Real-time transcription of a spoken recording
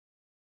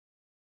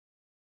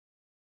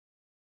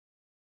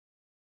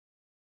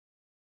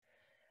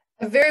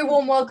A very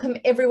warm welcome,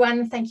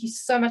 everyone. Thank you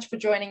so much for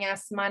joining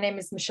us. My name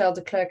is Michelle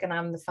de Klerk, and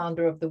I'm the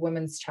founder of the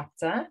Women's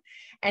Chapter.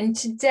 And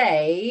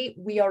today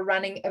we are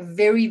running a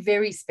very,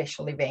 very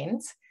special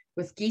event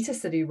with Geeta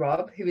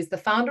Sidhu-Robb, who is the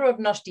founder of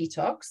Nosh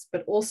Detox,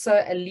 but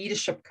also a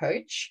leadership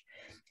coach.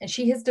 And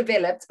she has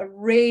developed a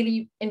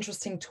really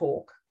interesting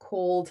talk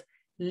called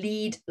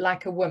Lead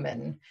Like a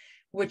Woman,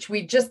 which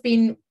we've just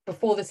been,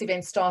 before this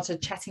event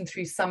started, chatting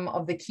through some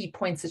of the key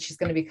points that she's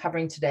going to be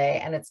covering today.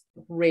 And it's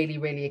really,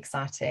 really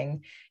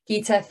exciting.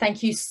 Geeta,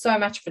 thank you so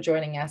much for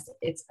joining us.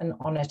 It's an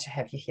honor to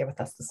have you here with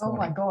us this morning.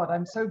 Oh my God,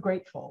 I'm so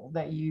grateful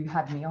that you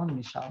had me on,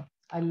 Michelle.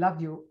 I love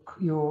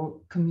your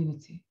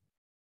community.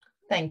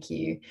 Thank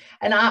you.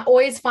 And I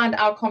always find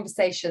our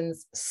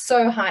conversations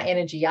so high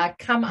energy. I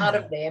come out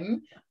of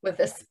them with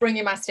a spring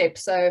in my step.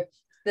 So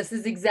this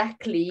is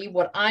exactly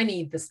what I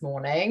need this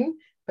morning,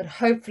 but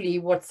hopefully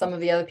what some of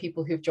the other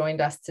people who've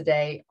joined us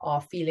today are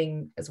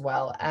feeling as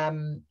well.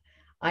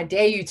 I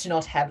dare you to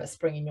not have a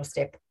spring in your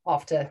step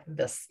after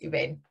this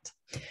event.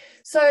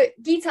 So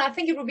Geeta, I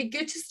think it would be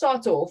good to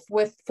start off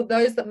with, for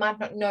those that might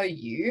not know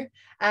you,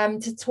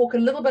 to talk a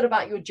little bit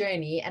about your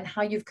journey and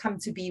how you've come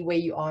to be where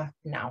you are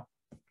now.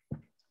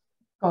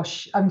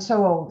 Gosh, I'm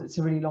so old. It's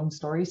a really long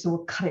story, so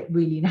we'll cut it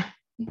really now.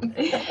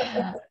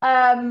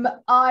 I'm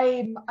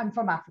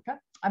from Africa.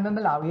 I'm a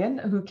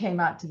Malawian who came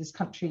out to this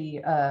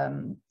country,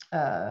 at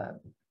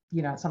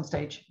some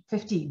stage,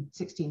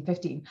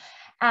 15.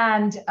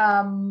 And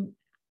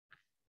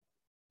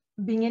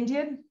being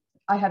Indian,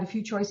 I had a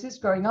few choices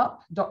growing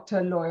up: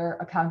 doctor, lawyer,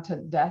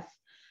 accountant, death,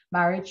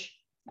 marriage.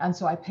 And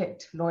so I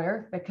picked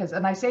lawyer because,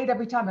 and I say it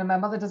every time, and my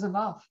mother doesn't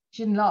laugh.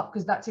 She didn't laugh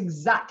because that's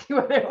exactly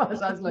what it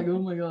was. I was like, oh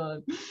my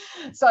God.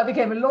 So I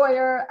became a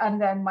lawyer.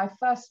 And then my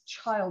first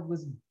child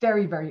was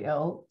very, very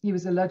ill. He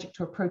was allergic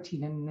to a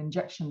protein in an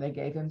injection they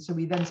gave him. So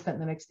we then spent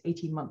the next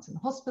 18 months in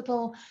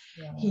hospital.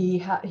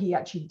 Yeah. He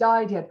actually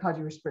died. He had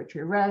cardiorespiratory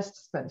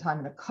arrest, spent time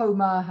in a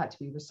coma, had to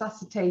be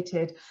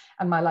resuscitated.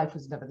 And my life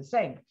was never the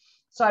same.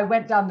 So I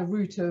went down the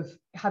route of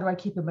how do I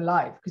keep him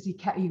alive? Because he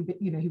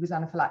was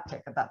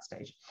anaphylactic at that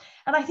stage.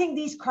 And I think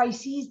these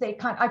crises,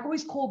 I've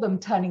always called them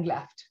turning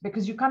left,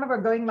 because you kind of are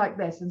going like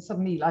this and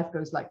suddenly life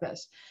goes like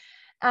this.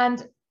 And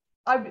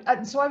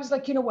so I was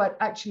like, you know what,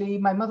 actually,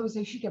 my mother would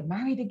say, you should get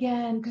married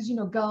again because,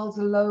 girls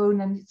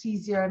alone and it's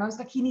easier. And I was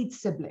like, he needs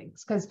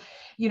siblings because,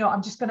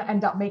 I'm just going to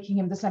end up making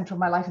him the center of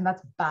my life and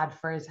that's bad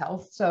for his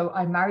health. So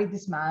I married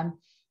this man,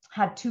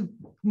 had 2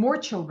 more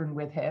children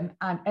with him,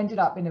 and ended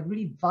up in a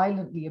really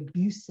violently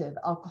abusive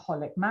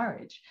alcoholic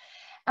marriage.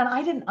 And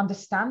I didn't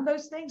understand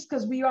those things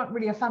because we aren't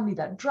really a family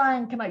that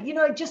drank. And I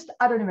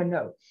don't even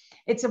know.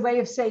 It's a way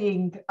of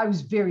saying I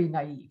was very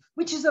naive,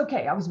 which is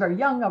okay. I was very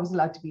young. I was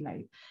allowed to be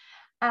naive.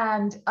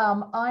 And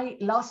I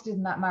lasted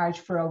in that marriage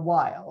for a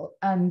while,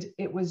 and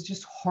it was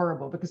just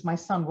horrible because my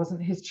son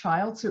wasn't his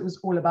child. So it was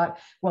all about,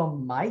 well,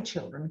 my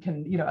children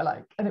can,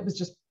 and it was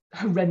just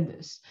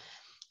horrendous.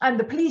 And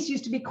the police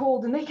used to be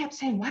called and they kept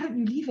saying, why don't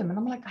you leave him? And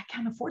I'm like, I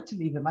can't afford to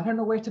leave him. I don't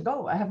know where to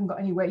go. I haven't got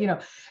anywhere,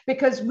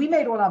 because we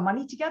made all our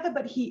money together,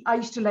 but I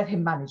used to let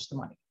him manage the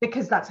money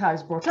because that's how I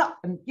was brought up.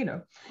 And,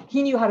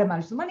 he knew how to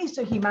manage the money.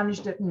 So he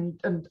managed it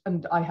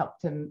and I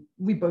helped him.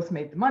 We both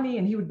made the money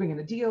and he would bring in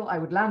a deal. I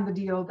would land the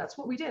deal. That's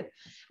what we did.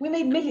 We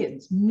made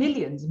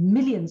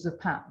millions of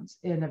pounds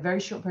in a very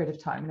short period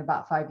of time, in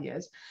about 5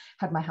 years.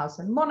 Had my house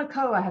in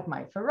Monaco. I had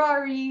my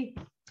Ferrari.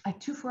 I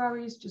had 2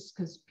 Ferraris just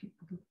because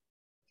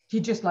he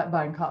just liked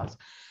buying cars.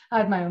 I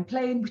had my own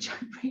plane, which I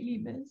really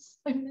miss.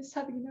 I miss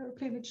having an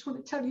airplane. I just want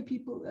to tell you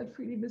people, I've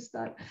really missed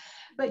that.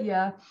 But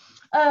yeah.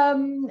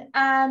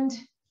 And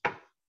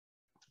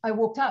I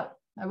walked out.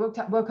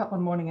 Woke up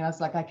one morning and I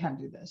was like, I can't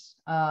do this.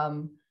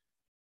 And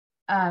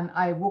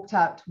I walked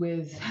out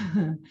with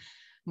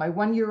my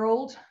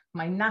 1-year-old,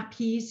 my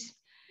nappies.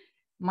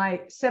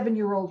 My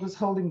 7-year-old was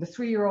holding the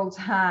 3-year-old's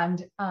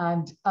hand.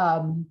 And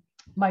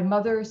my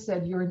mother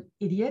said, you're an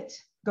idiot,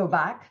 go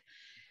back.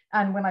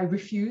 And when I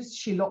refused,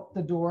 she locked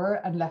the door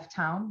and left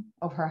town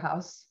of her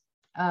house.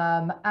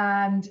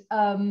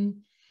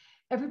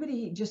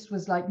 Everybody just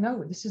was like,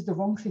 no, this is the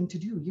wrong thing to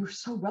do. You're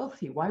so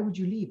wealthy. Why would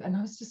you leave? And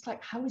I was just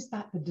like, how is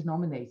that the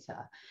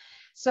denominator?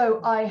 So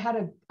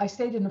I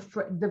stayed in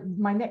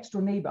my next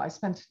door neighbor. I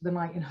spent the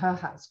night in her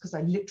house because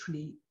I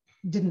literally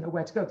didn't know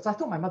where to go because I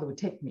thought my mother would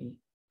take me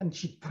and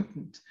she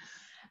wouldn't.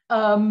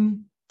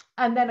 And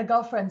then a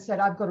girlfriend said,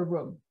 I've got a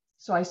room.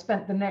 So I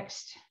spent the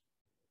next...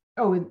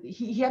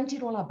 he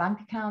emptied all our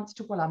bank accounts,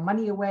 took all our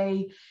money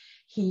away.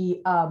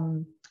 He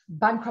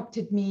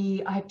bankrupted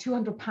me. I had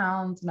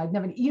 £200 and I'd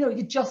never,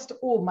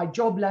 my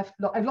job left.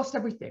 I've lost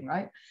everything,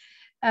 right?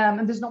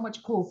 And there's not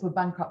much call for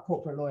bankrupt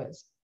corporate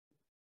lawyers.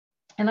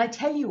 And I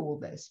tell you all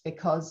this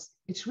because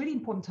it's really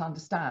important to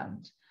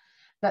understand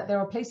that there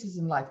are places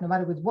in life, no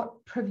matter with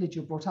what privilege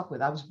you're brought up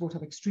with. I was brought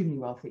up extremely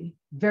wealthy,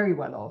 very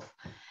well off,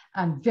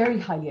 and very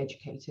highly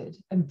educated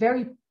and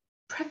very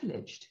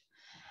privileged.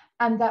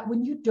 And that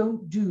when you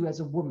don't do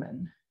as a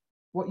woman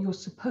what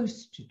you're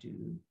supposed to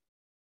do,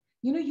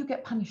 you know, you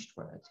get punished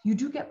for it. You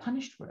do get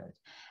punished for it.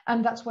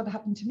 And that's what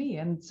happened to me.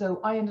 And so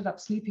I ended up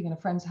sleeping in a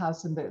friend's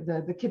house, and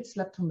the kids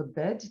slept on the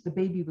bed. The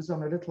baby was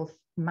on a little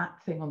mat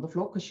thing on the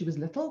floor because she was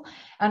little.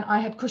 And I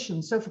had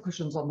cushions, sofa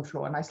cushions on the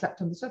floor, and I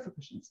slept on the sofa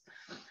cushions.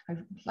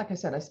 Like I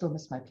said, I still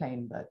miss my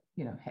plane, but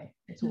you know, hey,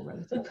 it's all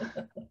relative.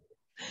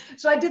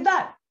 So I did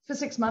that for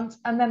 6 months.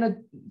 And then a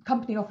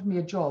company offered me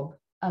a job,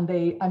 and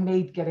I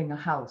made getting a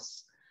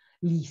house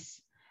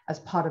lease as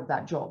part of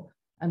that job.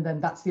 And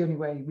then that's the only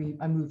way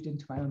I moved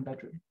into my own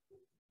bedroom.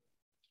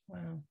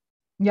 Wow.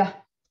 Yeah.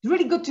 It's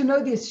really good to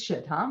know this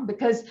shit, huh?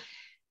 Because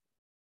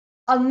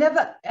I'll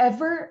never,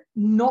 ever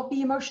not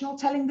be emotional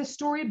telling this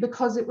story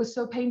because it was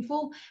so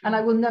painful. And I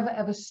will never,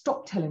 ever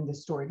stop telling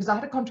this story, because I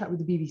had a contract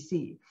with the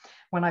BBC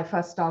when I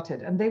first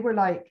started. And they were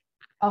like,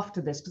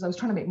 after this, because I was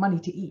trying to make money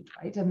to eat,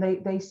 right? And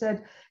they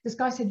said, this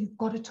guy said, you've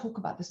got to talk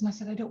about this. And I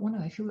said, I don't want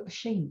to. I feel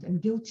ashamed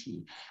and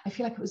guilty. I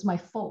feel like it was my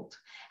fault.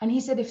 And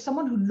he said, if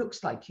someone who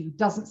looks like you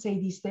doesn't say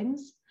these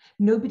things,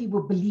 nobody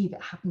will believe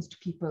it happens to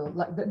people.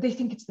 Like, they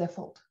think it's their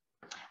fault.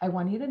 I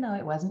want you to know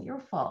it wasn't your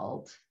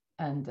fault.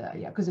 And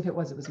yeah, because if it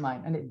was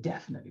mine. And it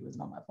definitely was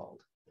not my fault.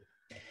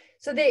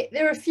 So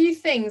there are a few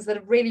things that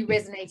have really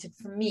resonated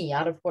for me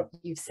out of what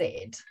you've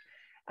said.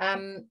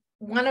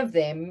 One of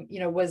them, you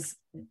know, was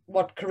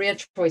what career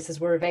choices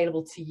were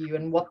available to you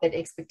and what that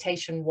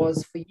expectation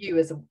was for you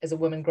as a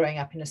woman growing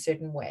up in a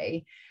certain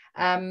way.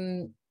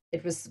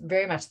 It was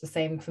very much the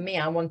same for me.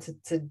 I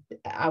wanted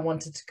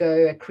to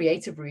go a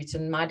creative route,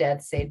 and my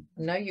dad said,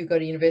 no, you go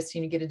to university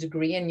and you get a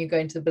degree and you go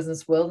into the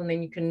business world, and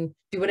then you can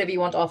do whatever you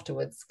want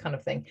afterwards, kind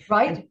of thing.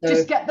 Right. So,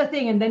 just get the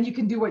thing and then you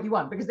can do what you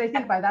want, because they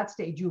think by that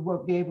stage you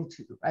won't be able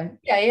to, right?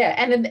 Yeah.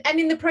 And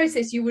in the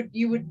process you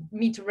would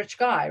meet a rich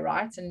guy,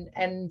 right?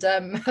 And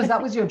because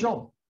that was your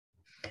job.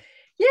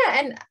 Yeah.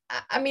 And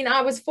I mean,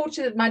 I was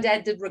fortunate my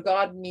dad did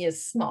regard me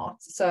as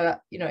smart. So,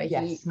 you know,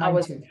 I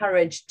was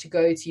encouraged to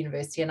go to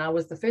university, and I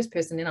was the first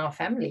person in our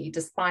family,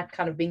 despite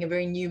kind of being a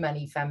very new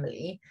money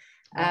family,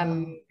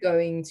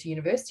 going to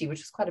university, which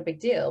was quite a big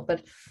deal.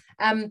 But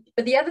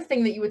the other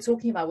thing that you were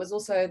talking about was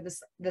also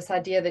this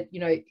idea that,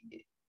 you know,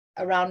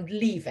 around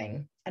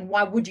leaving, and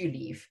why would you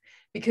leave?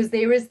 Because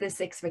there is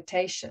this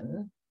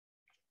expectation,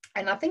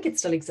 and I think it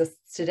still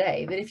exists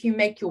today, that if you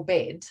make your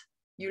bed,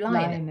 you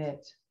lie in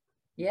it.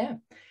 Yeah.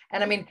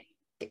 And I mean,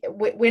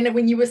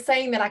 when you were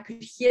saying that, I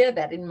could hear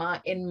that in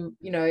my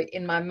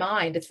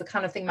mind. It's the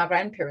kind of thing my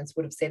grandparents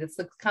would have said. It's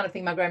the kind of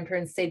thing my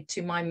grandparents said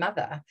to my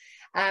mother.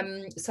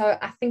 So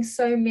I think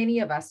so many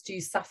of us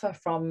do suffer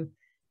from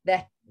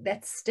that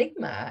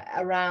stigma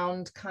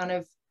around kind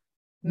of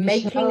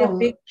making a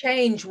big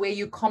change where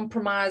you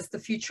compromise the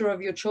future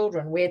of your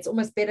children, where it's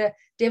almost better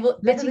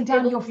letting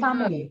down your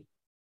family.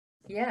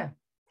 Yeah.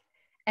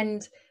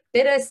 And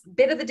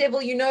better the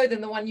devil you know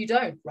than the one you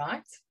don't,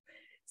 right?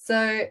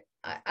 So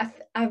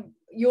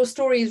your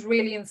story is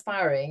really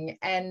inspiring.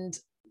 And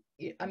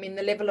I mean,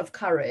 the level of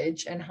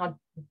courage and how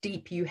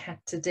deep you had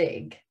to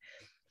dig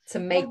to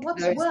make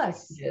what's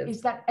worse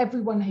is that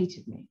everyone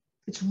hated me.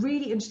 It's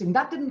really interesting.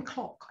 That didn't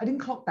clock. I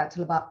didn't clock that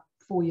till about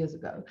 4 years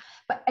ago,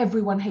 but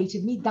everyone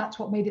hated me. That's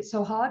what made it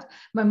so hard.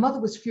 My mother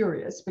was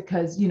furious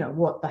because, you know,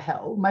 what the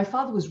hell? My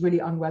father was really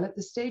unwell at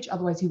this stage.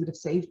 Otherwise he would have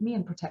saved me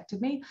and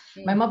protected me.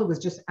 My mother was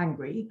just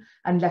angry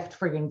and left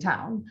frigging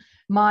town.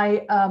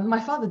 My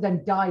father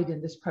then died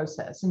in this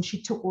process, and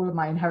she took all of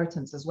my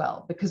inheritance as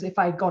well, because if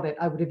I got it,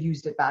 I would have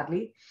used it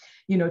badly,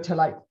 you know, to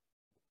like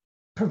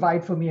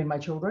provide for me and my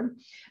children.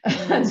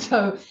 And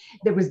so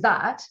there was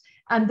that.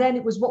 And then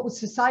it was, what would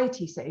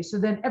society say? So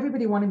then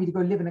everybody wanted me to go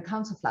live in a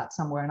council flat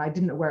somewhere, and I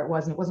didn't know where it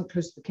was, and it wasn't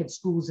close to the kids'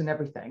 schools and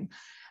everything.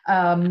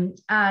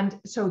 And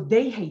so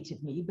they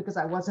hated me because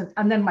I wasn't.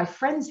 And then my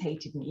friends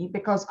hated me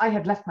because I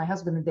had left my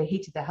husband, and they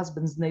hated their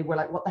husbands, and they were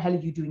like, what the hell are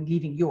you doing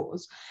leaving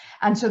yours?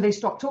 And so they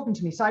stopped talking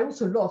to me. So I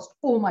also lost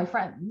all my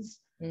friends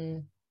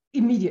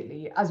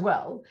immediately as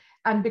well.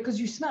 And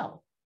because you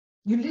smell,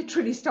 you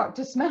literally start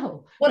to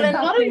smell. Well, and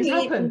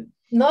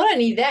not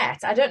only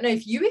that, I don't know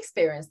if you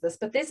experienced this,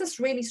 but there's this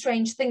really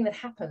strange thing that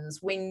happens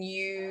when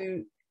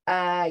you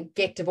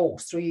get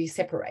divorced or you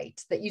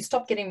separate, that you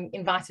stop getting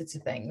invited to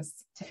things.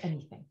 To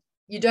anything.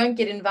 You don't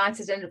get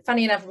invited. And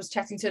funny enough, I was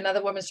chatting to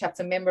another women's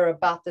chapter member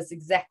about this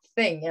exact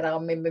thing at our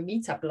member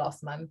meetup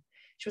last month.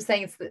 She was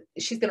saying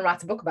she's going to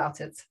write a book about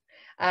it,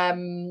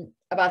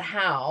 about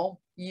how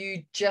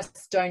you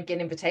just don't get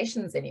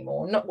invitations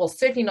anymore.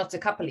 Certainly not to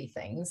coupley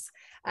things.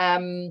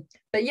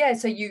 But yeah,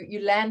 so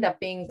you land up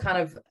being kind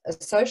of a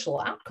social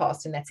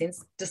outcast in that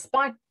sense,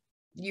 despite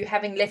you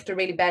having left a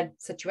really bad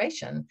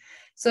situation.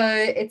 So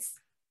it's,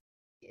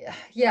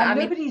 yeah. And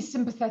nobody's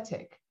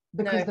sympathetic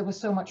because there was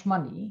so much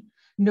money.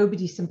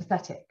 Nobody's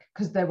sympathetic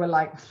because they were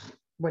like,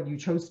 well, you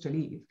chose to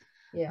leave.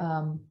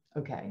 Yeah.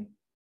 Okay.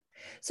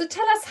 So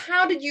tell us,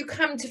 how did you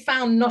come to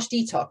found Nosh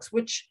Detox,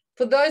 which,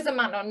 for those that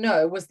might not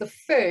know, was the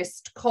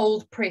first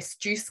cold press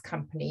juice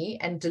company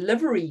and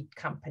delivery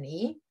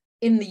company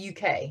in the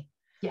UK?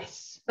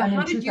 Yes. So and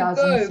how in did you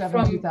go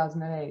from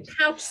 2008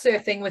 couch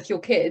surfing with your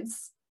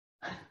kids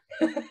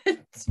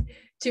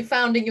to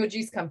founding your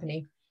juice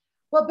company?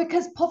 Well,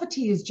 because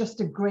poverty is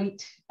just a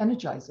great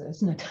energizer,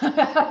 isn't it?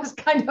 It's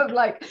kind of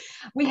like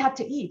we had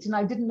to eat and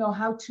I didn't know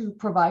how to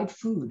provide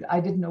food.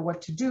 I didn't know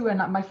what to do. And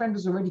my friend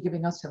was already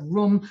giving us her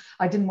room.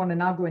 I didn't want to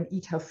now go and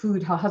eat her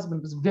food. Her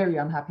husband was very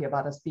unhappy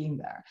about us being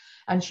there.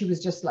 And she was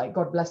just like,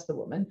 God bless the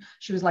woman.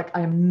 She was like,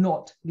 I am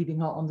not leaving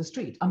her on the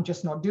street. I'm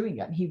just not doing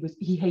it. And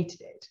he hated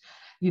it.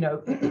 You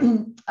know,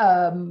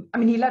 I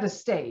mean, he let us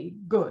stay,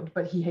 good,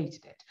 but he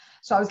hated it.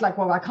 So I was like,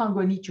 well, I can't go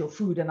and eat your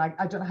food and I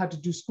don't know how to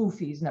do school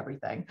fees and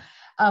everything.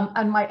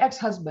 And my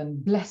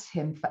ex-husband, bless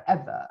him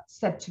forever,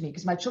 said to me,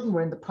 because my children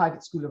were in the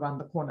private school around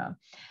the corner.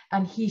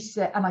 And he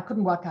said, and I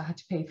couldn't work out how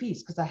to pay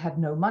fees because I had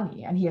no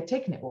money and he had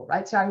taken it all,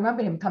 right? So I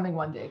remember him coming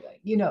one day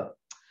going, you know,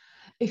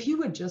 if you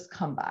would just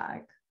come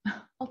back,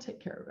 I'll take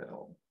care of it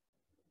all.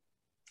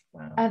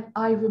 Wow. And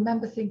I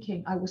remember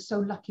thinking, I was so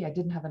lucky I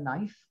didn't have a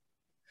knife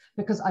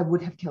because I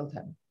would have killed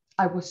him.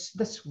 I was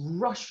this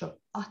rush of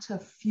utter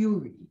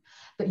fury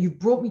that you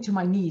brought me to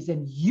my knees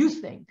and you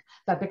think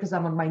that because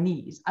I'm on my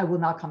knees, I will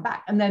now come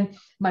back. And then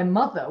my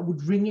mother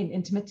would ring in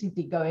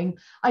intermittently going,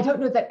 I don't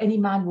know that any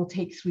man will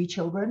take 3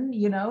 children,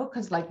 you know,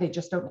 because like they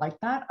just don't like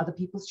that, other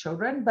people's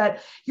children,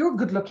 but you're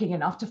good looking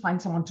enough to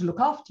find someone to look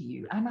after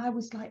you. And I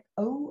was like,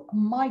 oh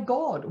my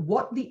God,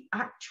 what the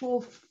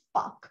actual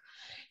fuck,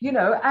 you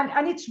know,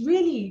 and it's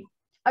really,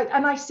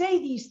 and I say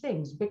these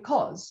things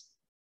because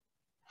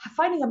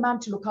finding a man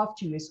to look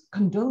after you is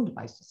condoned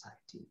by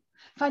society.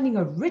 Finding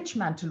a rich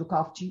man to look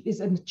after you is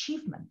an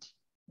achievement.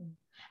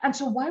 And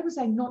so why was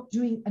I not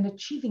doing an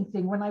achieving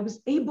thing when I was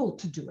able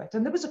to do it?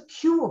 And there was a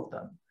queue of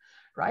them,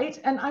 right?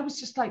 And I was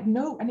just like,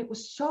 no. And it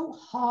was so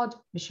hard,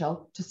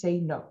 Michelle, to say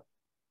no.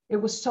 It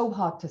was so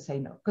hard to say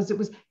no because it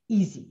was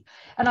easy.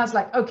 And I was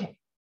like, okay,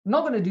 I'm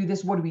not going to do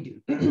this. What do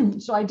we do?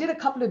 So I did a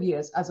couple of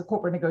years as a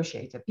corporate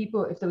negotiator.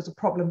 People, if there was a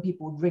problem,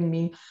 people would ring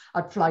me.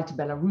 I'd fly to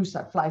Belarus,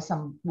 I'd fly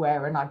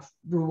somewhere and I'd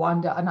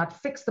Rwanda and I'd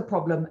fix the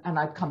problem and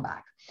I'd come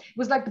back. It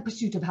was like the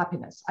pursuit of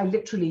happiness. I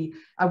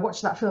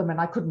watched that film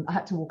and I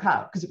had to walk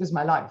out because it was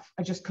my life.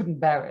 I just couldn't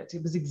bear it.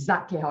 It was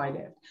exactly how I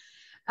lived.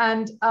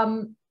 And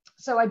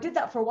so I did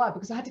that for a while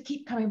because I had to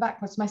keep coming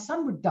back because my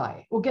son would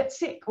die or get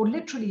sick or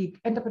literally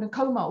end up in a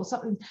coma or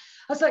something.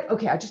 I was like,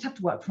 okay, I just have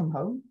to work from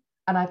home.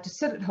 And I have to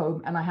sit at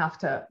home and I have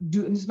to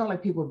do, and it's not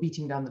like people were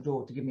beating down the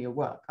door to give me a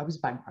work. I was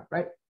bankrupt,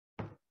 right?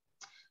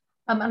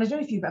 And I don't know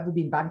if you've ever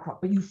been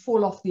bankrupt, but you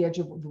fall off the edge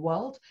of the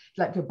world.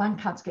 Like your bank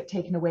accounts get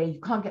taken away.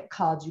 You can't get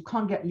cards. You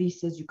can't get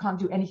leases. You can't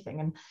do anything.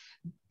 And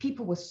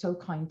people were so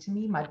kind to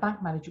me. My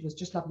bank manager was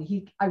just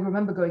lovely. I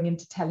remember going in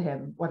to tell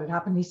him what had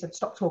happened. He said,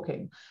 stop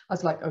talking. I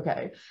was like,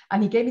 okay.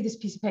 And he gave me this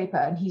piece of paper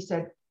and he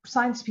said,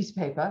 sign this piece of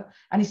paper.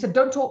 And he said,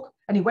 don't talk.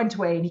 And he went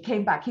away and he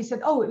came back. He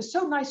said, oh, it was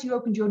so nice you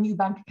opened your new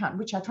bank account,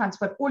 which I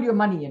transferred all your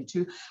money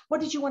into.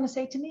 What did you want to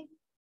say to me?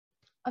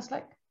 I was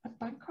like, I'm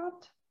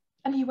bankrupt.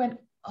 And he went,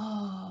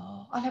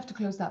 oh, I'll have to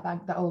close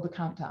that old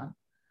account down.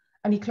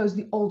 And he closed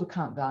the old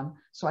account down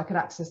so I could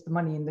access the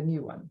money in the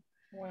new one.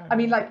 Wow. I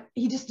mean, like,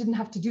 he just didn't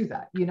have to do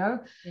that, you know?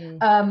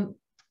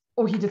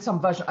 Or he did some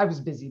version. I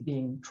was busy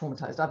being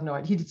traumatized. I have no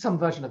idea. He did some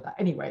version of that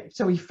anyway.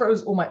 So he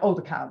froze all my old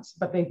accounts,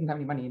 but they didn't have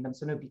any money in them,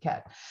 so nobody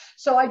cared.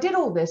 So I did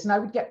all this and I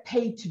would get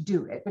paid to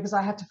do it because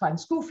I had to find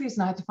school fees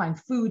and I had to find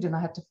food and I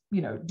had to,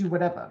 you know, do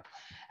whatever.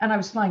 And I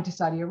was flying to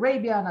Saudi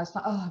Arabia and I was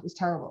like, oh, it was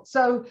terrible.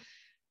 So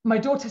my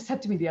daughter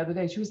said to me the other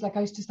day, she was like,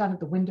 I used to stand at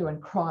the window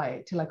and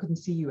cry till I couldn't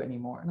see you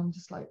anymore. And I'm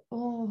just like,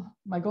 oh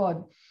my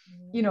God,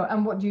 you know,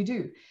 and what do you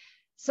do?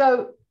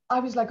 So I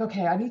was like,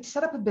 okay, I need to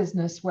set up a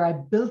business where I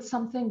build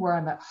something where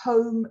I'm at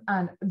home.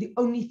 And the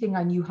only thing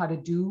I knew how to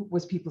do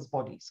was people's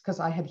bodies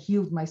because I had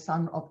healed my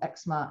son of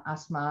eczema,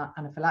 asthma,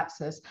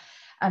 anaphylaxis,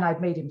 and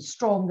I'd made him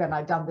strong and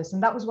I'd done this.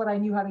 And that was what I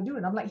knew how to do.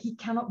 And I'm like, he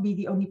cannot be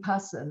the only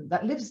person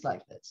that lives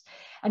like this.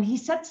 And he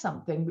said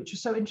something which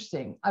was so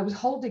interesting. I was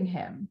holding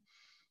him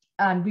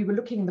and we were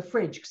looking in the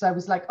fridge because I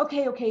was like,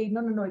 okay,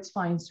 no, it's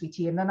fine,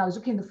 sweetie. And then I was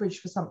looking in the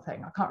fridge for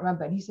something. I can't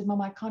remember. And he said,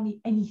 Mama, I can't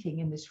eat anything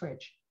in this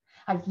fridge.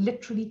 I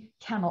literally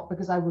cannot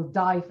because I will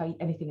die if I eat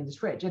anything in this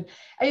fridge. And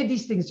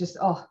these things just,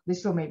 oh, they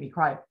still make me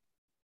cry.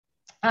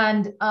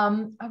 And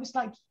I was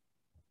like,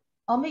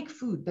 I'll make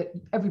food that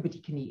everybody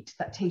can eat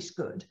that tastes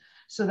good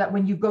so that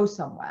when you go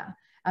somewhere,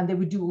 and they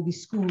would do all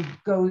these school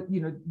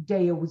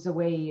days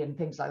away and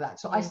things like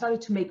that. So I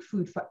started to make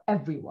food for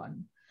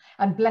everyone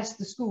and bless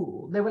the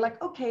school. They were like,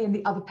 okay. And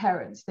the other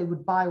parents, they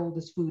would buy all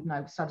this food and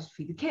I started to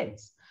feed the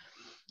kids.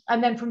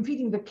 And then from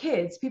feeding the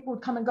kids, people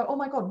would come and go, oh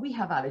my God, we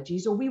have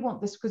allergies, or we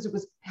want this because it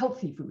was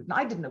healthy food. And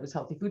I didn't know it was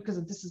healthy food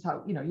because this is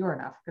how, you know, you're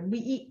an African. We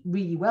eat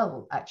really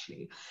well,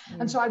 actually.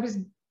 And so I was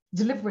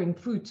delivering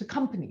food to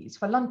companies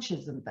for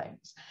lunches and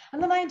things.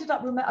 And then I ended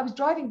up, I was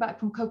driving back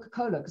from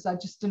Coca-Cola because I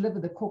just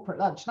delivered the corporate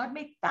lunch and I'd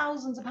made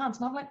thousands of pounds.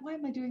 And I'm like, why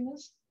am I doing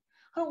this?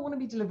 I don't want to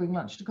be delivering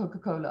lunch to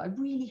Coca-Cola. I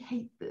really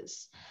hate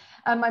this.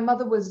 And my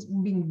mother was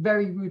being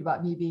very rude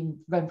about me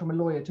going from a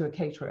lawyer to a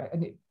caterer.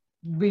 And it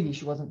really,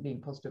 she wasn't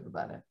being positive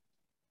about it.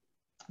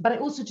 But I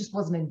also just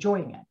wasn't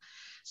enjoying it.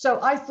 So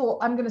I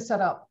thought I'm going to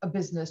set up a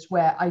business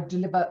where I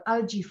deliver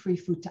allergy-free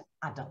food to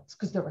adults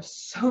because there are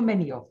so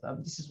many of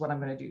them. This is what I'm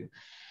going to do.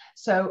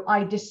 So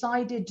I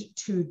decided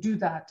to do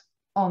that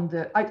on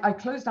I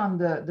closed down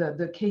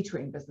the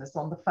catering business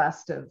on the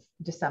 1st of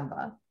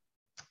December,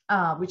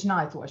 which now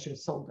I thought I should have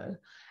sold it.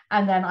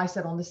 And then I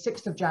said on the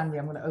 6th of January,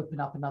 I'm going to open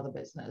up another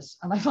business.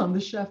 And I found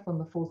the chef on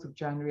the 4th of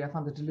January. I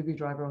found the delivery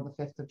driver on the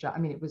 5th of January.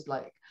 I mean, it was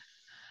like,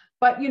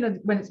 but you know,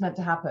 when it's meant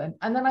to happen.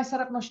 And then I set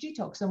up Nosh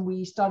Detox, and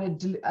we started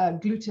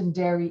gluten,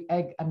 dairy,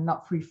 egg, and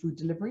nut-free food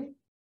delivery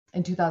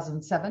in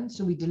 2007.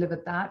 So we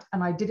delivered that.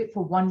 And I did it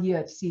for 1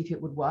 year to see if it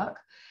would work.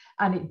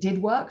 And it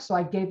did work. So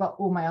I gave up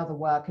all my other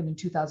work. And in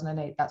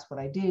 2008, that's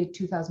what I did.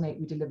 2008,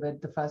 we delivered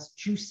the first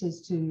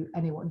juices to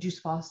anyone, juice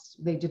fasts.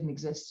 They didn't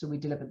exist. So we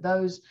delivered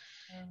those.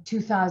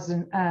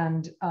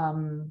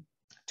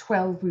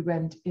 2012, we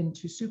went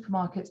into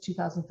supermarkets.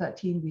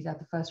 2013, we had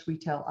the first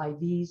retail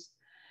IVs.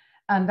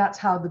 And that's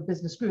how the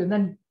business grew. And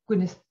then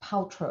Gwyneth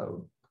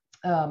Paltrow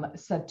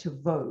said to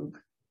Vogue,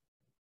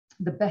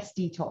 the best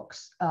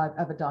detox I've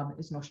ever done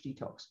is Nosh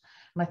Detox.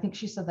 And I think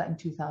she said that in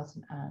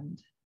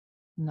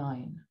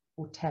 2009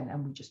 or 10,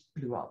 and we just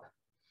blew up.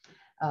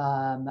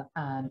 And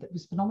it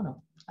was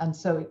phenomenal. And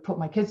so it put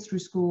my kids through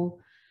school.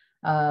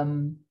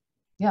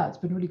 Yeah, it's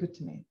been really good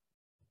to me.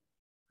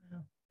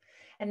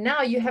 And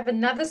now you have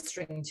another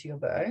string to your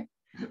bow,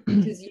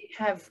 because you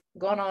have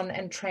gone on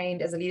and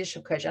trained as a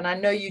leadership coach. And I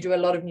know you do a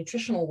lot of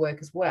nutritional work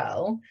as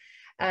well,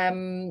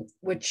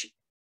 which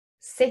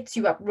sets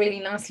you up really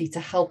nicely to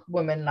help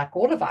women like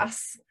all of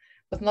us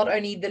with not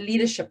only the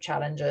leadership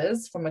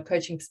challenges from a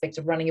coaching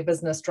perspective, running a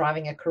business,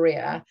 driving a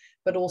career,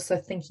 but also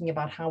thinking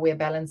about how we're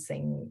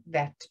balancing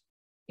that,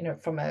 you know,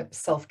 from a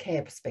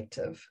self-care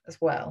perspective as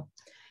well.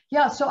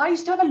 Yeah, so I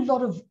used to have a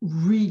lot of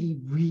really,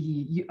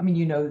 I mean,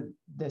 you know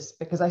this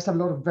because I used to have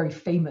a lot of very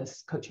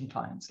famous coaching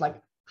clients, like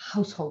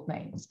household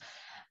names.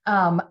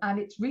 And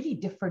it's really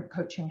different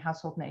coaching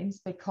household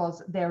names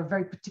because they're a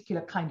very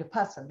particular kind of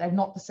person. They're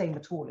not the same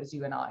at all as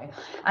you and I.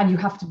 And you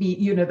have to be,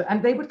 you know,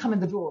 and they would come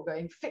in the door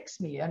going, fix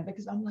me. And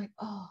because I'm like,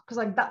 oh, because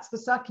like that's the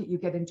circuit you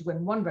get into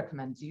when one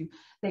recommends you,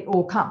 they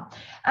all come.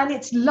 And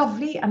it's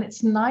lovely and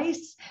it's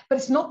nice, but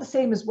it's not the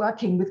same as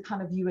working with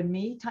kind of you and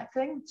me type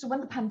thing. So when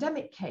the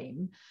pandemic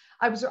came,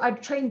 I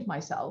trained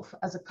myself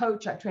as a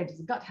coach. I trained as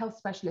a gut health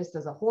specialist,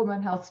 as a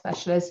hormone health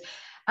specialist.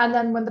 And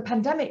then when the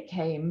pandemic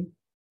came,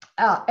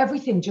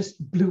 everything just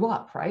blew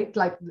up, right?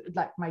 Like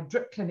my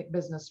drip clinic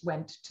business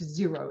went to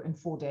 0 in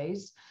 4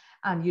 days.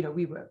 And, you know,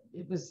 we were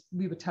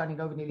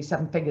turning over nearly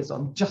 7 figures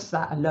on just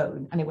that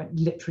alone. And it went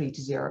literally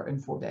to 0 in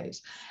 4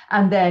 days.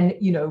 And then,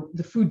 you know,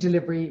 the food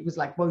delivery was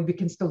like, well, we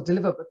can still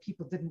deliver, but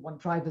people didn't want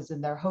drivers in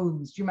their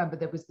homes. Do you remember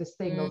there was this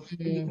thing of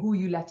who are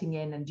you letting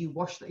in and do you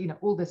wash, you know,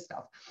 all this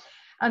stuff.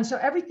 And so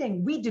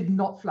we did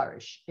not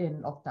flourish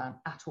in lockdown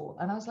at all.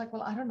 And I was like,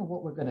 well, I don't know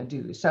what we're going to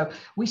do. So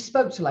we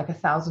spoke to like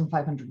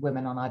 1,500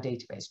 women on our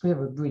database. We have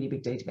a really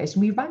big database,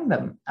 and we rang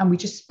them and we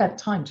just spent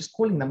time just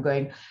calling them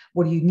going,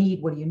 what do you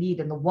need? What do you need?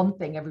 And the one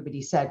thing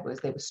everybody said was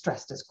they were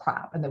stressed as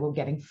crap and they were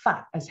getting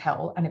fat as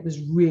hell. And it was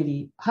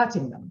really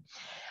hurting them.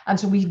 And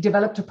so we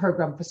developed a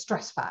program for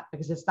stress fat,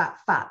 because it's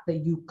that fat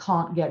that you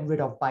can't get rid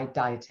of by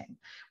dieting.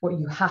 What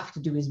you have to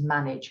do is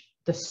manage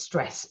the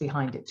stress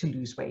behind it to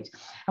lose weight.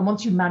 And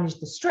once you manage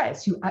the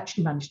stress, you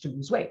actually manage to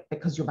lose weight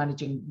because you're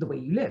managing the way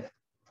you live.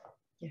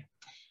 Yeah.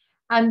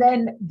 And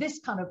then this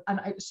kind of,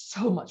 and it was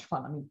so much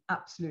fun. I mean,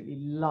 absolutely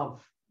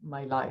love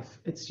my life.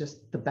 It's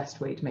just the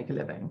best way to make a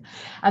living.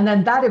 And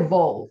then that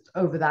evolved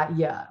over that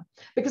year,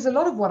 because a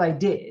lot of what I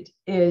did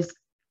is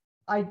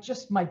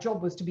my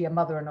job was to be a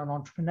mother and an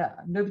entrepreneur.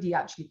 Nobody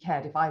actually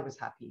cared if I was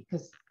happy,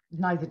 because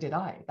neither did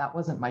I. That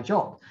wasn't my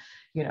job,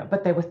 you know,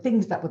 but there were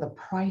things that were the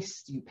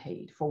price you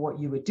paid for what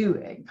you were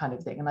doing kind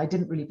of thing. And I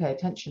didn't really pay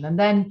attention. And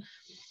then,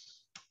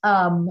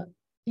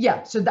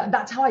 yeah, so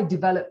that's how I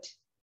developed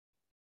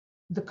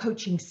the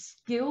coaching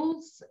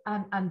skills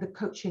and the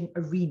coaching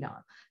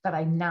arena that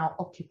I now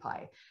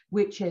occupy,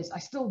 which is I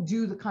still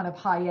do the kind of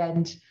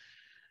high-end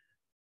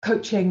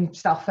coaching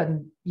stuff.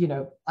 And, you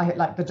know, I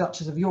like the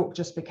Duchess of York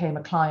just became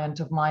a client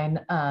of mine,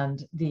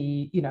 and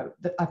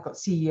I've got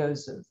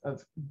CEOs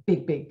of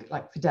big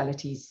like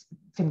Fidelity's,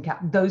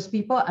 FinCap, those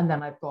people. And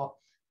then I've got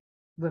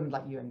women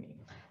like you and me.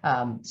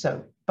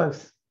 So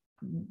both,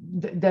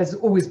 there's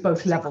always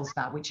both levels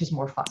now, which is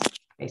more fun,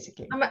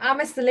 basically. I'm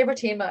a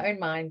celebrity in my own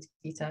mind,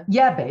 Geeta.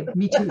 Yeah, babe,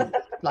 me too.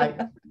 Like,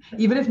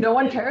 even if no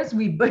one cares,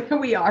 we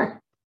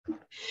are.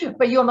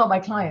 But you're not my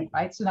client,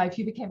 right? So now if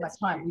you became my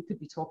client, we could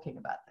be talking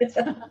about this.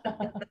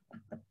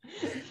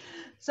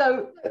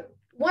 So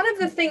one of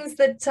the things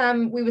that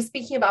we were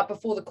speaking about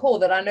before the call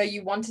that I know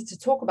you wanted to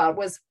talk about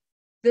was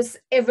this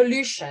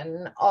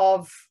evolution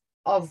of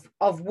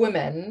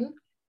women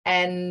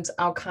and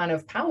our kind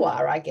of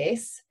power, I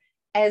guess,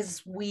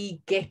 as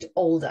we get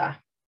older.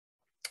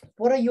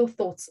 What are your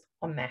thoughts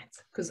on that?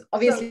 Because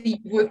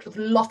obviously you've worked with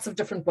lots of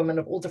different women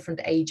of all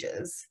different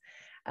ages.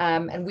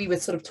 And we were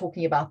sort of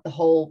talking about the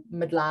whole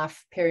midlife,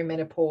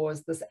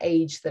 perimenopause, this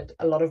age that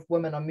a lot of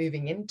women are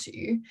moving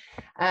into.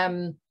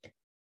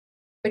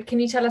 But can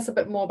you tell us a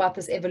bit more about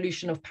this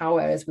evolution of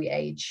power as we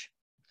age?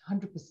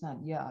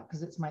 100%. Yeah,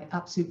 because it's my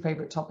absolute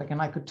favorite topic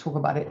and I could talk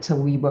about it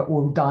till we were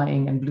all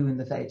dying and blue in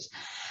the face.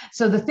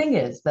 So the thing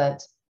is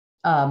that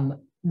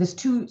there's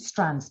two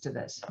strands to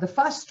this. The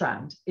first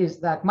strand is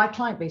that my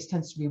client base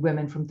tends to be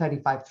women from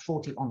 35 to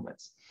 40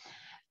 onwards.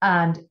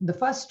 And the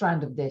first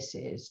strand of this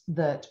is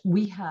that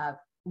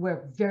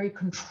we're very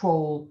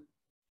control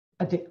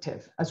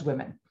addictive as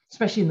women,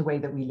 especially in the way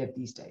that we live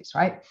these days,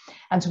 right?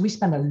 And so we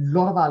spend a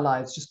lot of our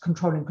lives just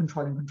controlling,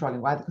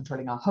 either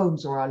controlling our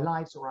homes or our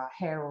lives or our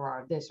hair or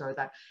our this or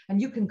that.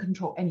 And you can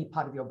control any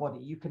part of your body.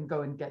 You can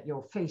go and get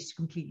your face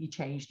completely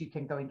changed. You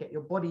can go and get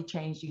your body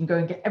changed. You can go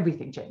and get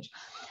everything changed.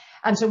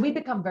 And so we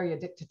become very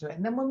addicted to it.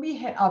 And then when we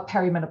hit our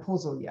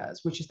perimenopausal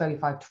years, which is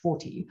 35 to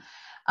 40,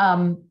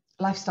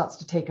 life starts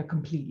to take a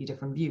completely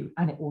different view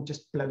and it all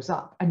just blows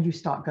up. And you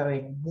start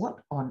going, what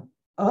on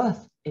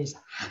earth is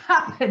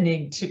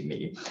happening to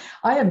me?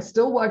 I am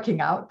still working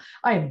out.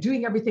 I am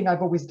doing everything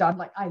I've always done.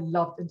 Like I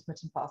loved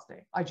intermittent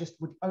fasting.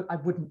 I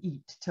wouldn't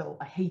eat till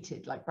I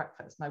hated like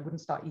breakfast and I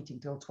wouldn't start eating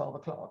till 12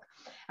 o'clock.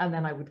 And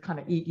then I would kind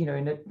of eat, you know,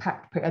 in a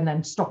packed and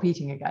then stop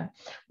eating again.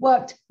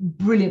 Worked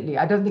brilliantly.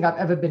 I don't think I've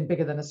ever been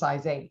bigger than a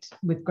size 8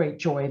 with great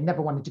joy.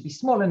 Never wanted to be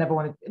smaller,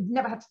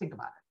 never had to think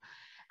about it.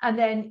 And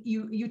then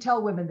you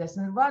tell women this,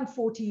 and around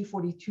 40,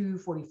 42,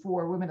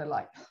 44, women are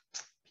like,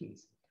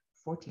 please,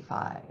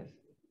 45.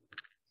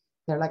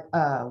 They're like,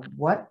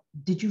 what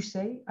did you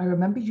say? I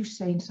remember you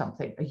saying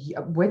something.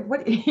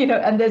 What, you know,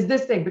 and there's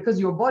this thing because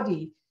your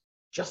body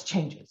just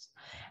changes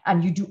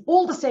and you do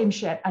all the same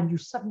shit and you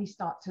suddenly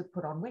start to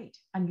put on weight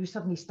and you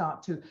suddenly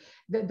start to,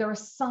 there are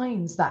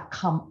signs that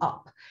come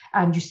up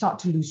and you start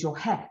to lose your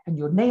hair and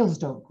your nails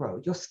don't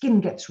grow. Your skin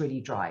gets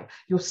really dry.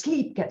 Your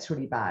sleep gets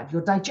really bad.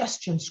 Your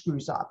digestion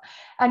screws up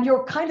and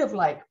you're kind of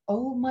like,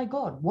 oh my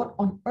God, what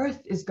on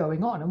earth is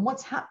going on? And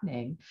what's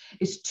happening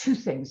is two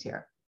things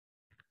here.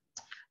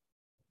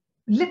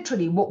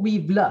 Literally what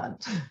we've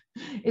learned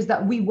is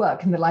that we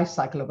work in the life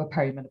cycle of a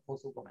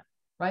perimenopausal woman,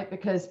 right?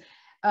 Because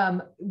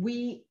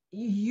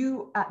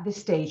you at this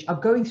stage are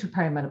going through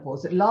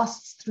perimenopause. It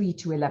lasts 3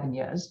 to 11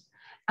 years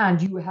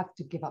and you have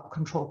to give up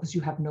control because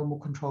you have no more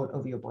control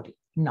over your body.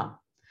 None.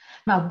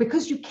 Now,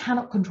 because you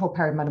cannot control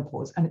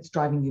perimenopause and it's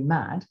driving you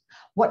mad,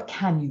 what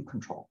can you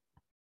control?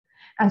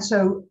 And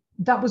so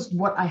that was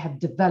what I had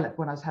developed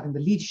when I was having the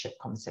leadership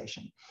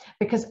conversation.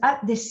 Because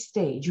at this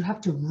stage, you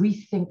have to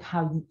rethink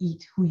how you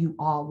eat, who you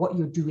are, what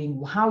you're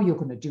doing, how you're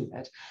going to do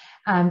it.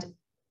 And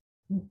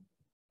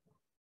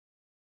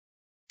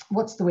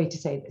what's the way to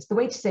say this? The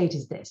way to say it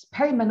is this: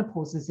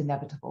 perimenopause is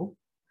inevitable.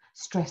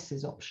 Stress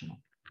is optional.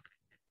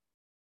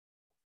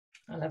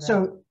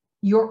 So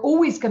you're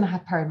always going to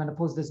have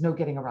perimenopause. There's no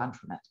getting around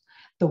from it.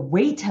 The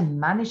way to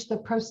manage the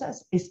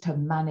process is to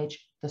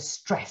manage the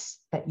stress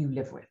that you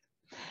live with.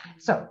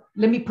 So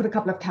let me put a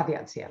couple of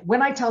caveats here.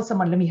 When I tell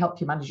someone, let me help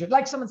you manage it,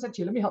 like someone said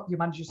to you, let me help you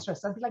manage your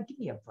stress, I'd be like, give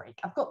me a break.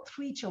 I've got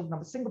 3 children.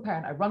 I'm a single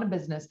parent. I run a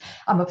business.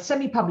 I'm a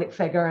semi-public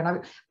figure.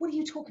 And what are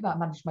you talking about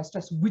managing my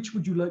stress? Which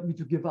would you like me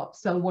to give up?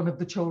 Sell one of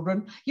the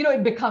children? You know,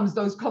 it becomes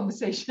those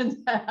conversations.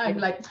 I'm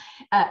like,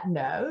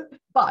 no.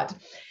 But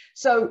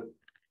so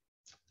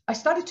I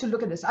started to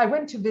look at this. I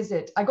went to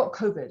visit, I got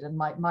COVID and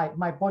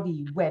my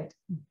body went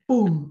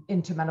boom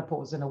into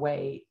menopause in a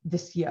way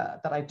this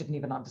year that I didn't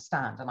even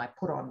understand. And I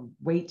put on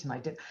weight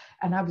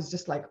and I was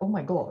just like, oh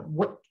my God,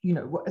 what, you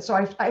know, so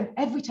I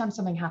every time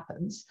something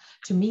happens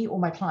to me or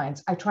my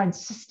clients, I try and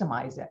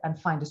systemize it and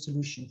find a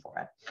solution for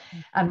it.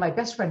 And my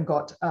best friend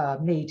got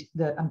made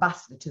the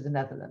ambassador to the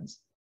Netherlands.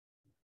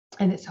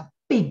 And it's a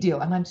big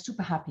deal. And I'm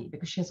super happy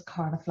because she has a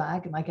car and a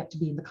flag and I get to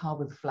be in the car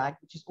with the flag,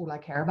 which is all I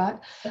care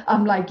about.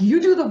 I'm like, you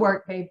do the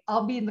work, babe.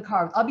 I'll be in the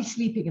car. I'll be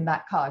sleeping in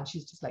that car. And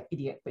she's just like,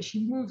 idiot. But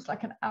she moves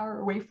like an hour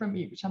away from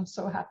me, which I'm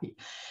so happy.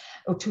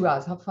 Or 2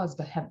 hours. How far is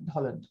the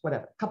Holland?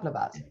 Whatever, a couple of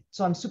hours.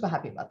 So I'm super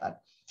happy about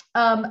that.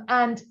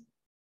 And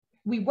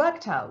we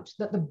worked out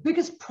that the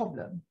biggest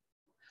problem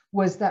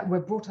was that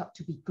we're brought up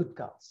to be good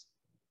girls.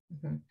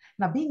 Mm-hmm.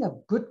 Now, being a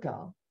good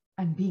girl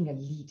and being a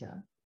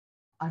leader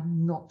are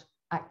not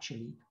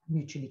actually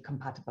mutually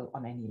compatible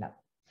on any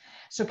level.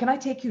 So can I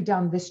take you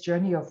down this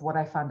journey of what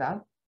I found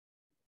out?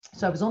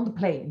 So I was on the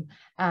plane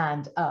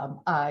and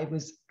I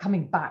was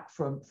coming back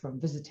from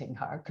visiting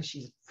her because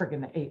she's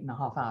friggin'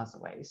 8.5 hours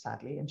away,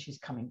 sadly, and she's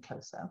coming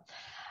closer.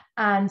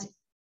 And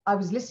I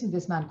was listening to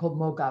this man called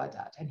Mo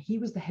Gawdat, and he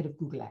was the head of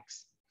Google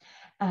X.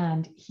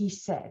 And he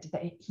said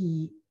that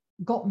he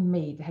got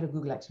made the head of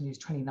Google X when he was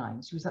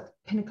 29. So he was at the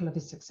pinnacle of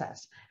his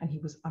success and he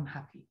was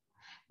unhappy.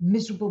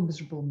 Miserable,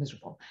 miserable,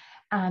 miserable.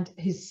 And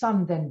his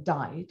son then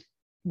died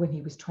when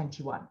he was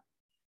 21,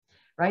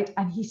 right?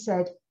 And he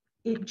said,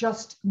 it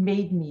just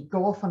made me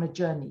go off on a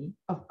journey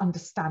of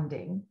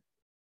understanding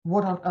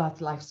what on earth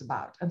life's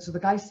about. And so the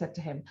guy said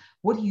to him,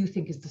 what do you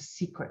think is the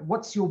secret?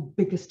 What's your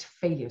biggest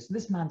failure? So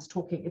this man's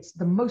talking, it's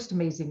the most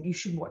amazing, you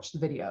should watch the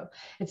video.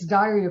 It's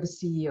Diary of a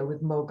CEO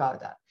with Mo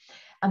Gawdat.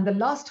 And the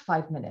last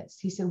 5 minutes,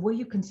 he said, what do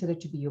you consider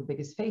to be your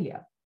biggest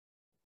failure?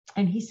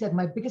 And he said,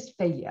 my biggest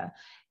failure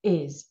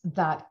is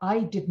that I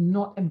did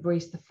not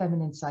embrace the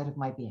feminine side of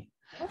my being.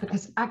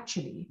 Because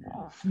actually,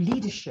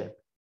 leadership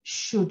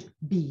should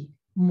be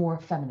more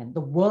feminine. The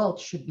world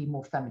should be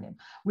more feminine.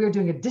 We're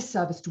doing a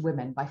disservice to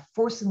women by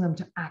forcing them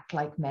to act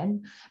like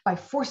men, by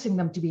forcing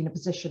them to be in a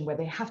position where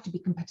they have to be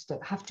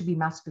competitive, have to be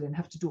masculine,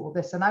 have to do all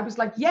this. And I was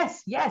like,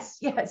 yes, yes,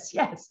 yes,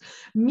 yes.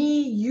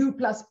 Me, you,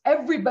 plus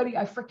everybody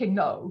I freaking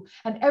know,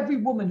 and every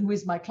woman who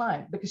is my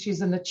client, because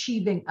she's an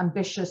achieving,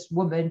 ambitious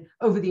woman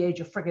over the age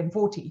of friggin'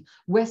 40.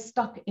 We're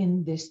stuck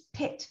in this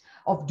pit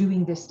of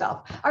doing this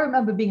stuff. I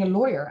remember being a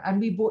lawyer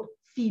and we bought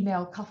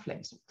female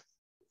cufflinks.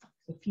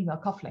 The female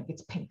cufflink,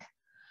 it's pink.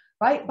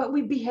 Right? But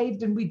we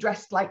behaved and we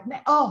dressed like,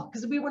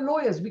 because we were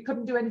lawyers, we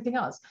couldn't do anything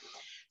else.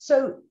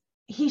 So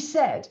he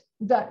said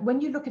that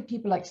when you look at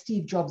people like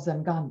Steve Jobs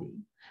and Gandhi,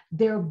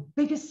 their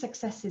biggest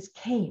successes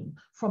came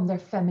from their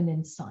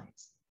feminine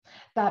sides.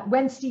 That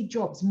when Steve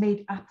Jobs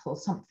made Apple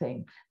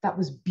something that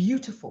was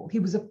beautiful, he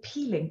was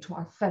appealing to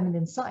our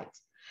feminine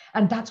sides.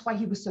 And that's why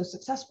he was so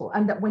successful.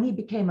 And that when he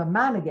became a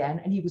man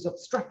again and he was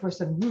obstreperous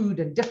and rude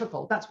and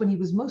difficult, that's when he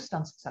was most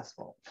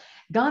unsuccessful.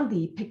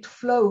 Gandhi picked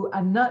flow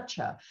and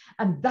nurture,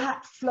 and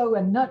that flow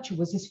and nurture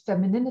was his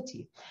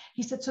femininity.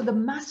 He said, so the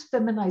mass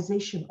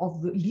feminization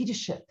of the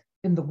leadership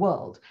in the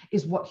world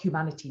is what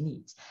humanity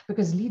needs,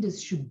 because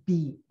leaders should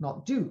be,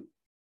 not do.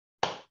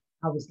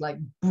 I was like,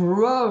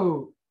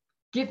 bro,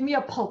 give me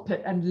a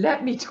pulpit and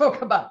let me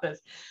talk about this.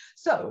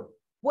 So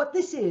what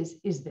this is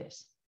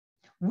this.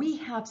 We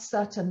have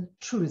certain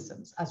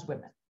truisms as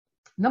women.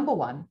 Number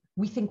one,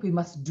 we think we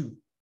must do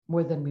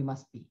more than we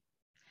must be.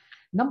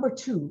 Number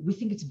two, we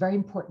think it's very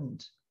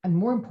important and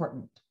more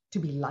important to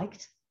be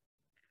liked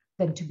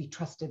than to be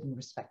trusted and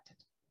respected.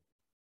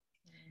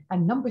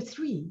 And number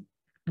three,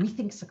 we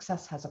think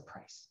success has a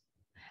price.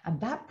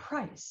 And that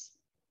price,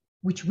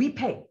 which we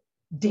pay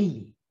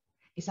daily,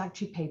 is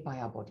actually paid by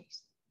our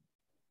bodies.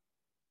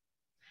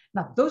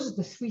 Now, those are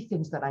the three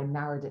things that I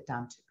narrowed it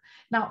down to.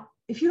 Now,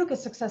 if you look at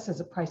success as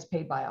a price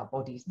paid by our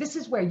bodies, this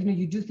is where,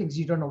 you do things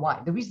you don't know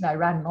why. The reason I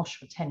ran Nosh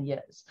for 10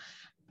 years,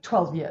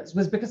 12 years,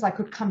 was because I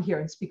could come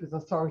here and speak with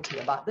authority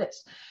about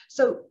this.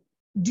 So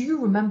do you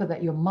remember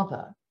that your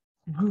mother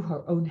grew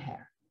her own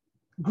hair,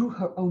 grew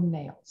her own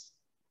nails?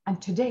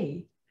 And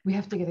today we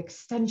have to get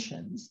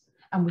extensions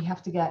and we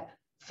have to get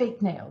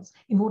fake nails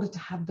in order to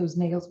have those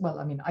nails.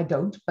 Well, I mean, I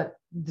don't, but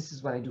this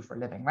is what I do for a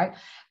living, right?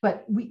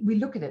 But we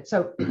look at it.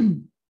 So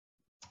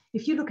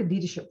if you look at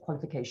leadership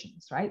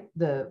qualifications, right?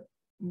 The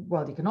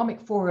World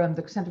Economic Forum,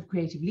 the Center of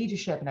Creative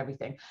Leadership and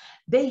everything,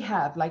 they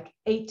have like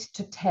 8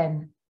 to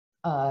 10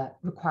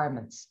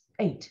 requirements,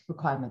 8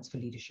 requirements for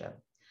leadership.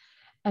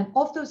 And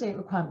of those 8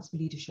 requirements for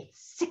leadership,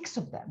 6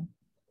 of them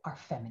are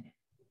feminine.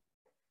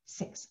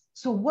 6.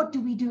 So what do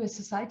we do as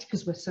society?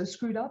 Because we're so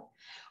screwed up.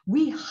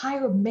 We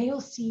hire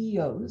male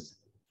CEOs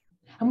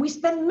and we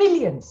spend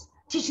millions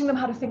teaching them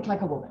how to think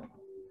like a woman.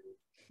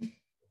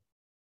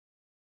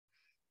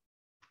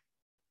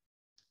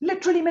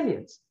 Literally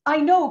millions. I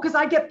know, because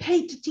I get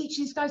paid to teach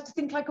these guys to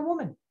think like a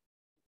woman.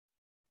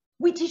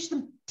 We teach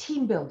them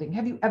team building.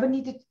 Have you ever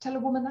needed to tell a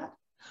woman that?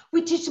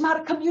 We teach them how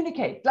to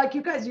communicate. Like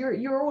you guys,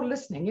 you're all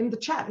listening in the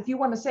chat. If you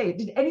want to say it,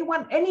 did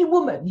anyone, any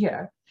woman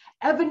here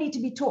ever need to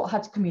be taught how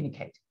to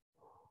communicate?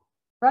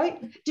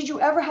 Right? Did you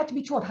ever have to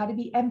be taught how to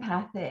be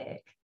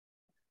empathic?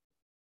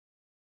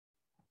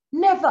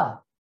 Never.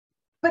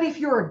 But if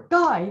you're a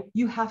guy,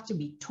 you have to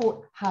be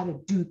taught how to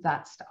do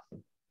that stuff.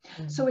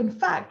 Mm-hmm. So in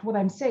fact, what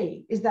I'm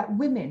saying is that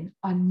women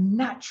are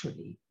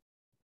naturally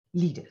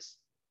leaders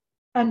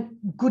and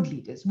good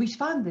leaders. We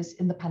found this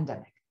in the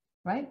pandemic,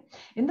 right?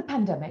 In the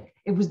pandemic,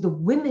 it was the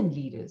women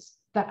leaders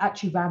that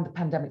actually ran the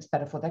pandemics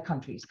better for their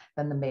countries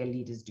than the male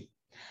leaders do.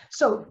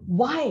 So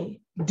why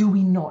do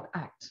we not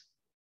act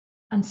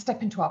and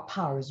step into our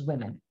power as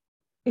women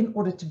in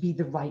order to be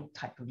the right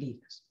type of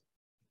leaders?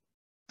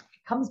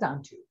 It comes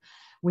down to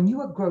when you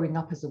are growing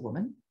up as a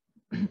woman,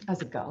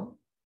 as a girl,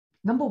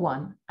 number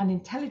one, an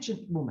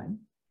intelligent woman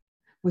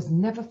was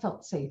never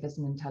felt safe as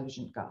an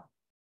intelligent girl.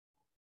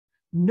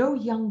 No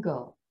young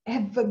girl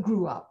ever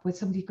grew up with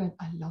somebody going,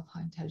 I love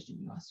how intelligent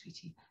you are,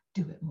 sweetie,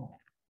 do it more.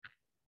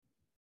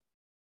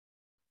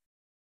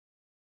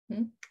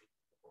 Hmm?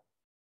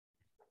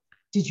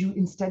 Did you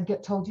instead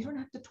get told, you don't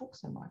have to talk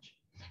so much?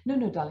 No,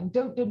 no, darling,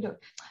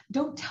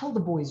 don't tell the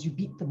boys you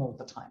beat them all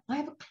the time. I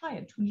have a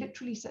client who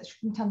literally says,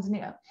 from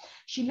Tanzania,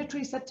 she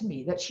literally said to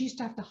me that she used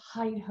to have to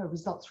hide her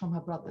results from her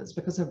brothers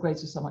because her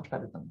grades were so much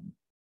better than them.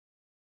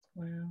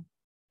 Wow.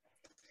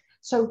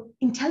 So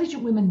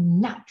intelligent women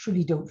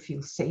naturally don't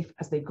feel safe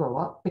as they grow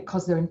up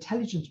because their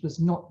intelligence was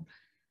not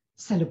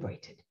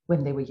celebrated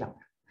when they were younger.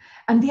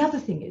 And the other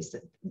thing is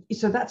that,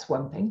 so that's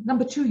one thing.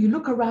 Number two, you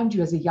look around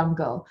you as a young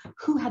girl,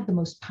 who had the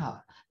most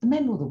power, the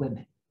men or the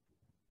women?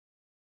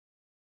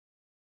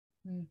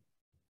 Mm.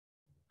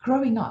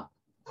 Growing up,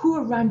 who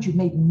around you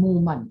made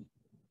more money?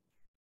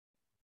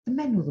 The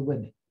men or the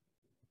women?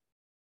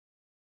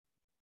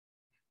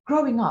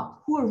 Growing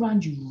up, who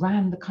around you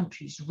ran the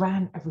countries,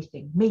 ran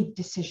everything, made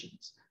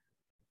decisions,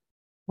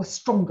 was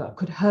stronger,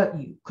 could hurt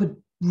you, could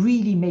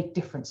really make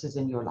differences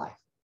in your life,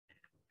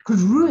 could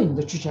ruin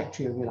the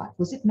trajectory of your life?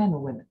 Was it men or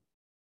women?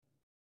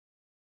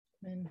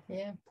 Men,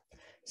 yeah.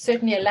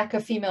 Certainly a lack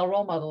of female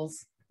role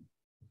models.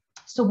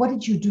 So what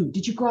did you do?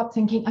 Did you grow up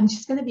thinking, I'm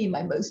just going to be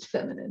my most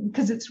feminine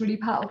because it's really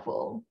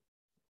powerful?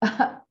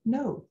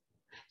 No.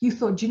 You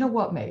thought, do you know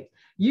what, mate?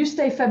 You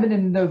stay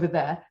feminine over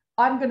there.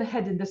 I'm going to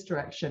head in this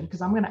direction because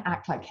I'm going to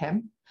act like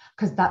him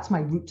because that's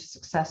my route to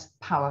success,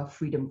 power,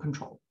 freedom,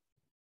 control.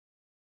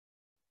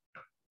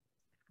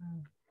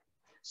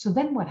 So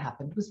then what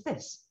happened was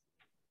this.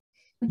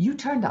 You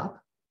turned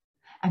up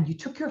and you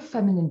took your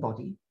feminine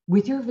body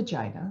with your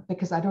vagina,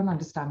 because I don't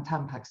understand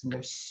Tampax and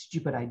their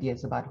stupid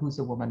ideas about who's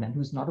a woman and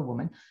who's not a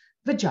woman,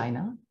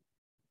 vagina,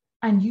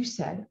 and you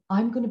said,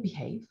 I'm going to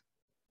behave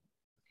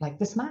like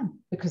this man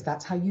because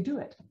that's how you do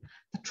it.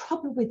 The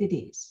trouble with it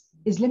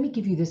is let me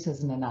give you this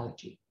as an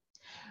analogy.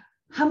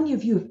 How many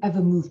of you have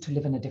ever moved to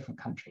live in a different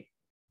country?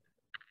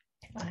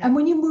 And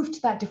when you moved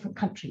to that different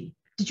country,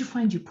 did you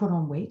find you put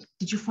on weight?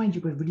 Did you find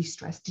you were really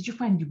stressed? Did you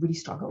find you really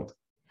struggled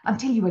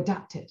until you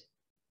adapted?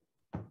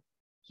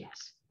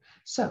 Yes.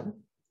 So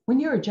when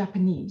you're a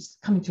Japanese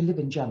coming to live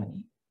in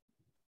Germany,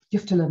 you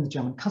have to learn the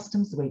German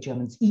customs, the way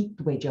Germans eat,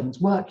 the way Germans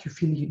work. You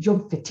feel you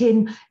don't fit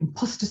in,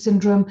 imposter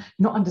syndrome,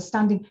 not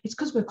understanding. It's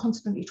because we're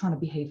constantly trying to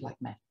behave like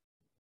men.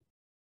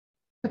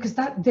 Because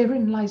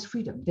therein lies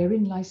freedom,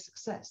 therein lies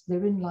success,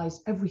 therein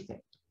lies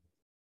everything.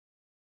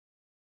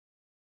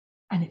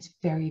 And it's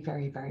very,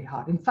 very, very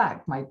hard. In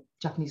fact, my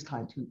Japanese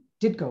client who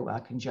did go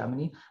work in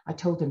Germany, I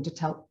told him to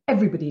tell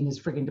everybody in his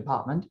frigging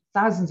department,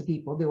 thousands of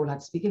people, they all had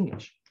to speak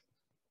English.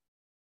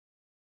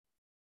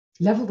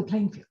 Level the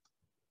playing field.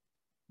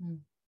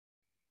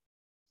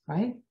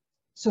 Right?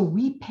 So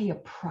we pay a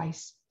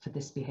price for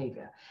this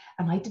behavior.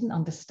 And I didn't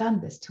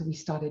understand this till we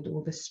started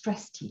all the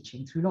stress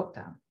teaching through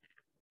lockdown.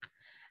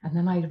 And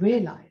then I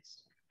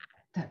realized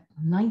that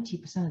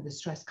 90% of the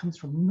stress comes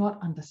from not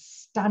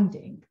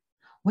understanding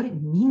what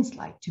it means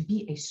like to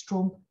be a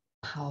strong,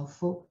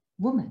 powerful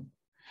woman.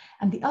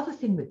 And the other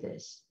thing with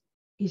this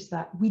is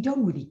that we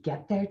don't really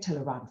get there till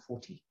around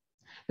 40.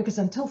 Because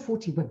until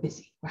 40, we're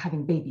busy. We're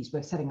having babies,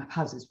 we're setting up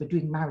houses, we're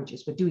doing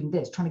marriages, we're doing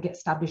this, trying to get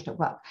established at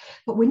work.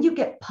 But when you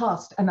get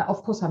past, and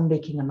of course I'm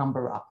making a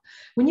number up,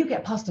 when you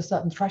get past a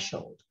certain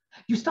threshold,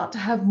 you start to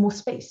have more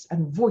space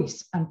and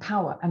voice and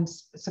power and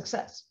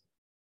success.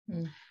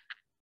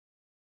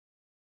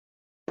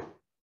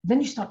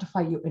 Then you start to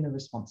fight your inner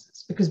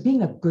responses, because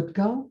being a good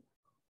girl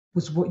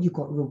was what you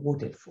got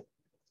rewarded for.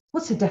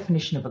 What's the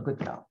definition of a good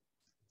girl?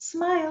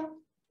 Smile,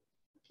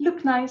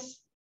 look nice.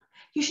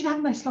 You should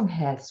have nice long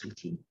hair,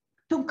 sweetie.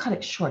 Don't cut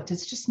it short.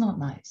 It's just not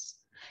nice.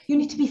 You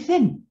need to be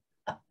thin.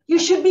 You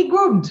should be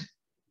groomed.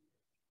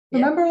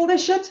 Remember all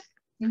this shit?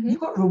 You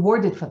got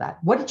rewarded for that.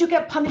 What did you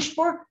get punished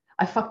for?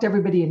 I fucked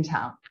everybody in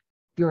town.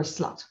 You're a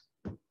slut.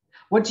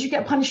 What did you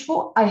get punished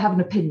for? I have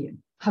an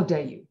opinion. How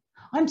dare you?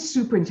 I'm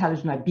super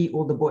intelligent. I beat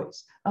all the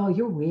boys. Oh,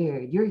 you're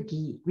weird. You're a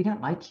geek. We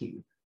don't like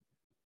you.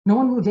 No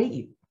one will date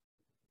you.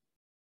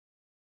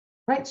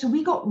 Right? So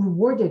we got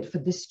rewarded for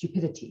this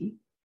stupidity,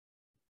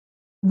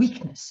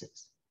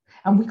 weaknesses,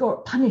 and we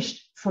got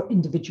punished for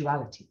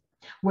individuality.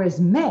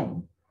 Whereas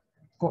men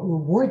got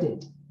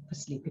rewarded for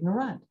sleeping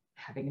around,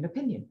 having an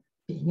opinion,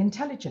 being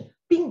intelligent,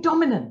 being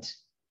dominant.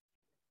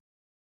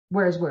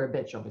 Whereas we're a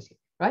bitch, obviously,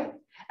 right?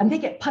 And they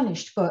get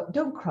punished for,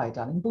 don't cry,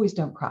 darling, boys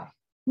don't cry.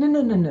 No,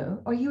 no, no,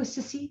 no. Are you a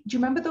sissy? Do you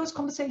remember those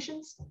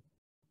conversations?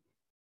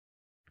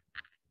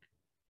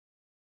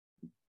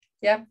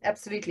 Yeah,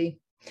 absolutely.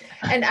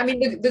 And I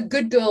mean, the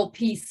good girl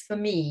piece for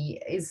me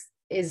is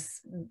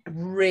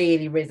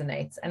really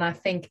resonates. And I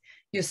think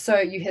you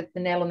hit the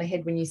nail on the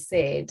head when you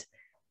said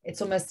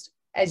it's almost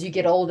as you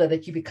get older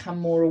that you become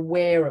more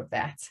aware of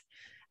that.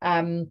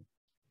 And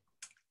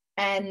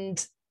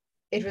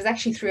it was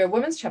actually through a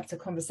women's chapter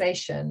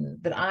conversation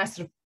that I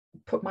sort of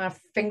put my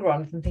finger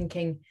on it and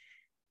thinking,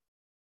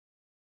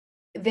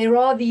 there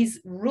are these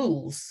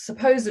rules,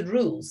 supposed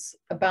rules,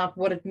 about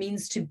what it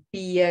means to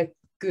be a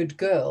good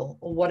girl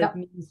or what it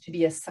means to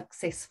be a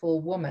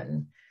successful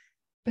woman.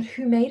 But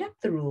who made up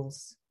the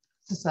rules?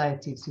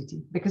 Society,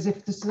 sweetie. Because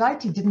if the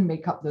society didn't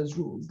make up those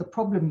rules, the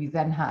problem you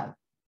then have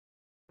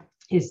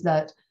is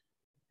that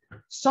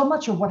so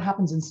much of what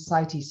happens in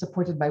society is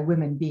supported by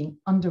women being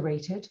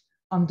underrated,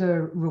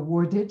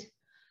 under-rewarded,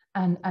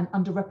 and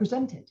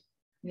underrepresented.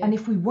 Yeah. And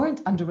if we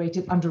weren't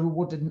underrated,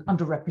 under-rewarded, and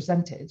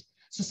underrepresented,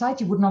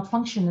 society would not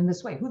function in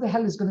this way. Who the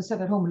hell is going to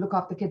sit at home and look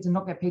after kids and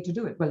not get paid to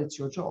do it? Well, it's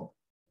your job.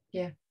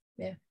 Yeah,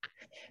 yeah.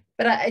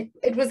 But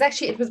it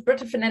was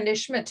Britta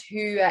Fernandez-Schmidt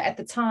who at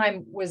the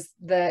time was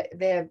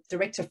their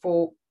director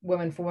for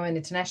Women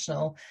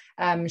International.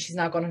 She's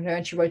now gone on her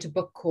own. She wrote a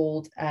book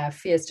called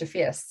Fierce to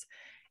Fierce.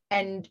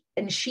 And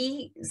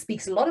she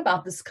speaks a lot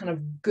about this kind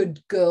of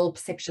good girl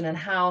perception and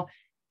how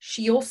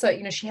she also,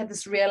 she had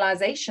this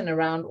realization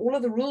around all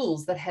of the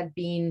rules that had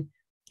been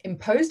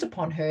imposed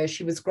upon her.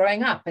 She was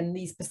growing up, and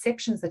these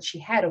perceptions that she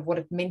had of what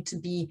it meant to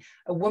be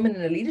a woman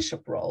in a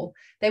leadership role,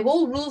 they were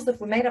all rules that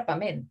were made up by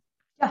men.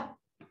 Yeah.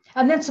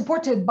 And then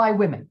supported by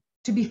women.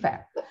 to be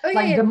fair. Oh,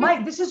 Like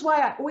yeah. this is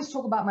why I always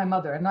talk about my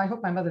mother, and I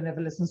hope my mother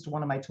never listens to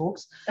one of my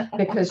talks,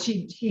 because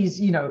she's,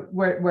 you know,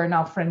 we're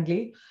now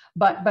friendly,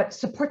 but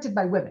supported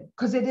by women.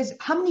 Because it is,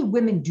 how many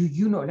women do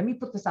you know? Let me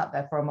put this out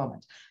there for a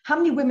moment. How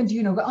many women do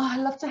you know go, oh, I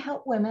love to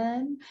help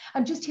women.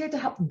 I'm just here to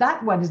help.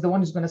 That one is the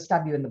one who's going to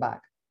stab you in the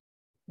back.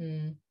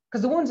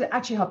 Because the ones that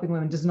actually helping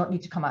women does not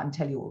need to come out and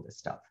tell you all this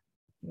stuff.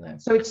 No.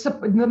 So it's the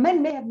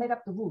men may have made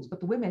up the rules,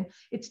 but the women,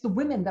 it's the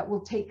women that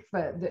will take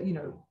for the, you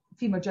know,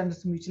 female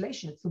genital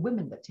mutilation. It's the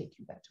women that take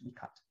you there to be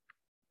cut.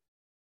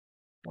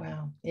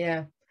 Wow.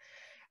 Yeah.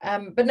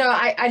 But no,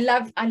 I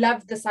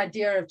love this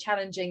idea of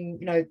challenging,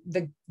 you know,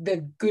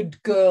 the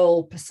good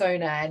girl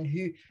persona, and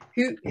who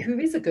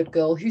is a good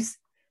girl,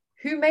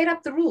 who made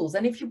up the rules,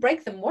 and if you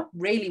break them, what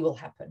really will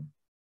happen?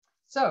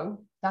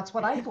 So that's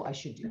what I thought I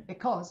should do,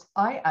 because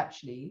I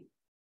actually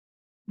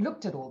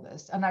looked at all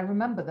this, and I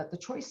remember that the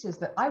choices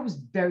that I was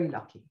very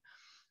lucky,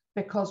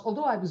 because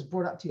although I was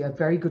brought up to be a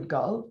very good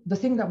girl, the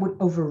thing that would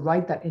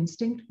override that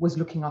instinct was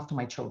looking after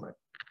my children.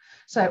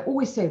 So I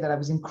always say that I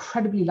was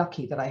incredibly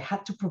lucky that I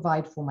had to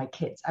provide for my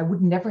kids. I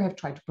would never have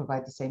tried to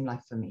provide the same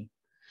life for me.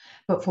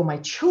 But for my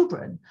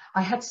children,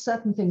 I had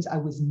certain things I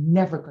was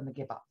never going to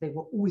give up. They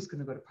were always going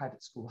to go to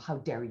private school. How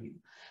dare you?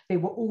 They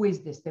were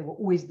always this. They were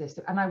always this.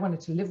 And I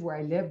wanted to live where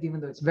I lived,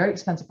 even though it's a very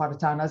expensive part of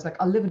town. I was like,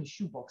 I'll live in a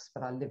shoebox,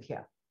 but I'll live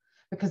here,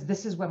 because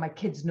this is where my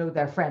kids know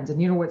their friends.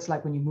 And you know what it's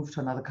like when you move to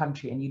another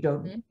country and you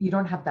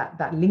don't have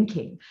that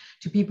linking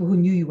to people who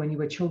knew you when you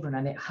were children,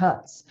 and it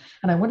hurts.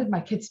 And I wanted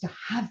my kids to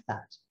have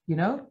that, you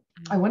know.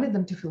 I wanted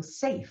them to feel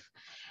safe.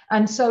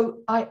 And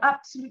so I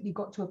absolutely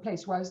got to a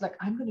place where I was like,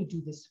 I'm going to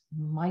do this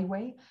my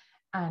way.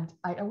 And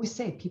I always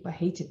say people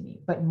hated me,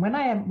 but when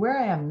I am where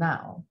I am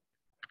now,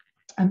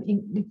 I'm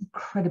an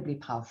incredibly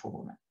powerful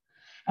woman.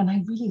 And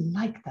I really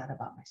like that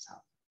about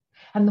myself.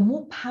 And the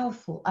more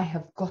powerful I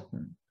have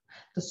gotten,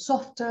 the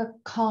softer,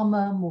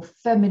 calmer, more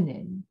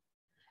feminine,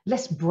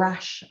 less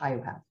brash I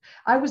have.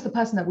 I was the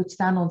person that would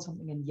stand on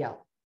something and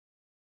yell.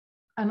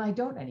 And I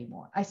don't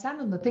anymore. I stand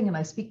on the thing and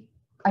I speak.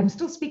 I'm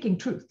still speaking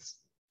truths,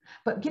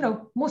 but, you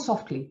know, more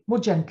softly, more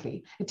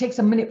gently. It takes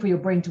a minute for your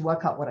brain to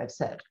work out what I've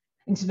said,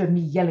 instead of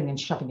me yelling and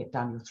shoving it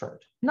down your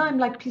throat. Now I'm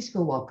like, please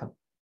feel welcome,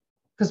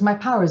 because my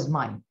power is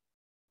mine.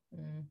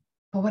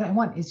 But what I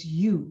want is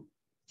you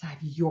to have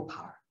your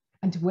power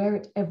and to wear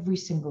it every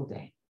single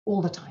day,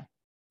 all the time.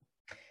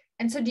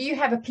 And so do you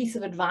have a piece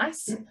of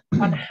advice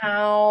on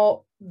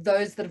how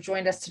those that have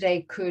joined us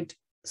today could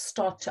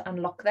start to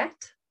unlock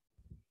that,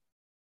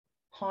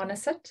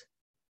 harness it?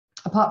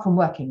 Apart from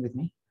working with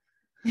me.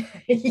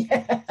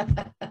 Yeah.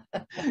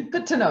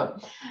 Good to know.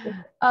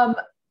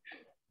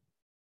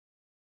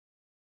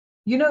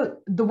 You know,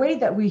 the way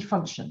that we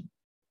function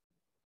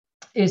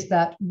is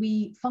that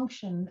we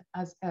function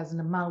as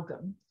an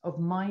amalgam of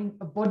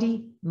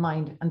body,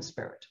 mind, and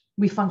spirit.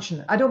 We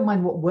function. I don't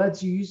mind what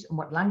words you use and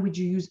what language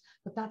you use,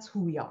 but that's who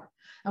we are.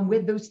 And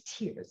we're those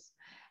tiers.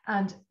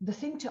 And the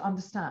thing to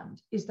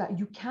understand is that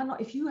you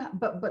cannot, if you have,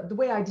 but the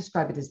way I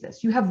describe it is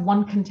this: you have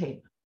one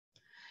container.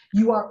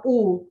 You are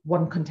all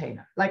one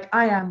container. Like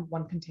I am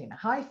one container.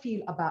 How I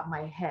feel about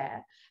my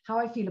hair, how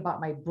I feel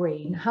about my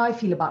brain, how I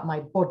feel about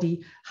my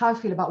body, how I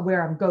feel about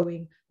where I'm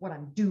going, what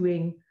I'm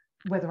doing,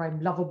 whether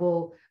I'm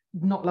lovable,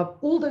 not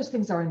loved, all those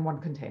things are in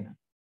one container.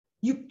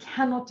 You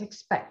cannot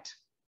expect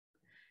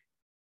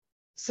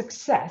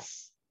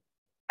success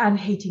and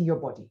hating your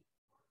body.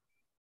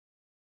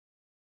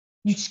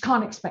 You just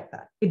can't expect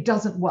that. It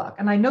doesn't work.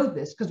 And I know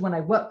this because when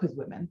I work with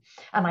women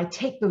and I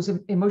take those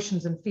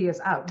emotions and fears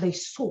out, they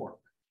soar.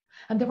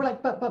 And they were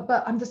like,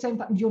 but I'm the same,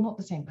 but you're not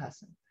the same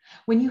person.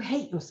 When you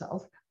hate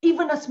yourself,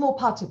 even a small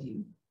part of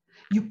you,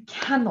 you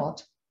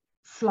cannot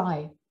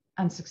fly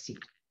and succeed.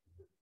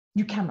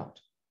 You cannot,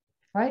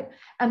 right?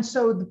 And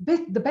so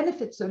the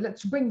benefits, so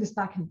let's bring this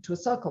back into a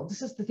circle.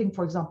 This is the thing,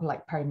 for example,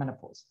 like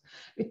perimenopause.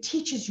 It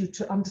teaches you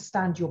to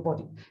understand your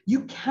body.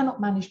 You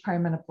cannot manage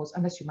perimenopause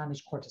unless you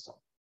manage cortisol.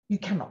 You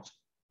cannot.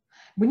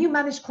 When you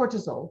manage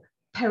cortisol,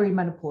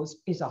 perimenopause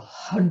is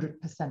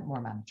 100%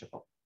 more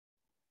manageable.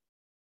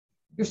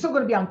 You're still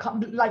going to be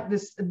uncomfortable, like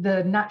this,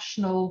 the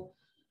National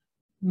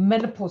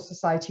Menopause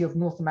Society of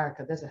North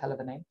America, there's a hell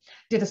of a name,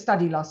 did a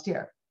study last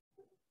year.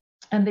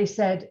 And they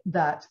said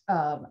that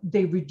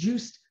they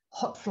reduced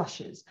hot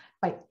flushes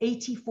by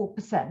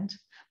 84%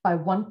 by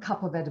 1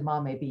 cup of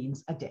edamame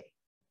beans a day.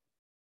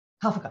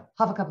 Half a cup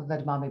of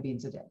edamame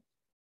beans a day.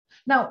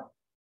 Now,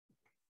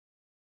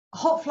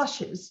 hot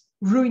flushes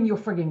ruin your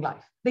frigging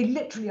life. They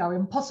literally are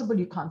impossible.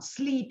 You can't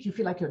sleep. You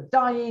feel like you're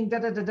dying, da,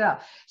 da, da, da.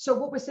 So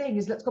what we're saying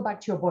is, let's go back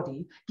to your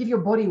body, give your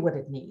body what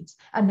it needs,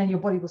 and then your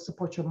body will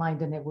support your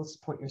mind and it will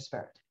support your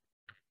spirit.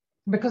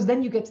 Because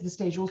then you get to the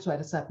stage also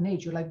at a certain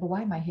age, you're like, but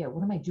why am I here?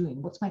 What am I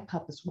doing? What's my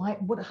purpose?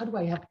 How do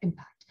I have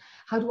impact?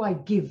 How do I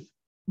give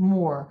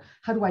more?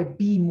 How do I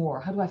be more?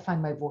 How do I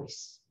find my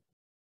voice?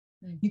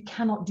 You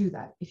cannot do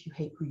that if you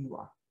hate who you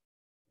are.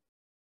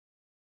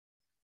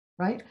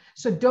 Right?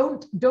 So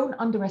don't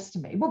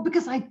underestimate. Well,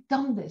 because I've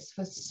done this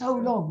for so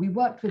long. We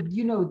worked with,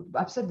 you know,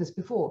 I've said this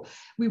before,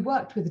 we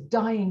worked with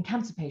dying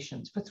cancer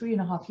patients for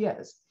 3.5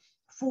 years,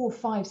 4,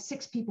 5,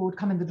 6 people would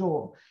come in the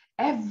door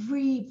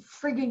every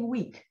frigging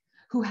week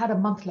who had a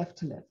month left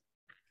to live.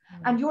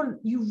 And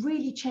you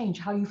really change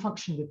how you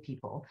function with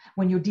people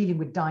when you're dealing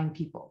with dying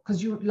people,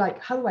 because you're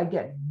like, how do I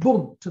get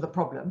boom to the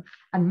problem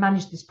and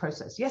manage this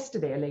process?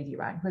 Yesterday, a lady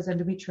rang who has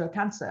endometrial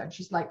cancer, and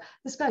she's like,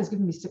 this guy's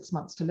given me 6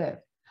 months to live.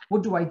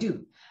 What do I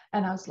do?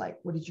 And I was like,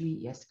 what did you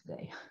eat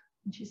yesterday?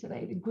 And she said, I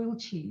ate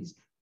grilled cheese,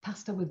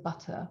 pasta with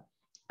butter,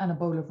 and a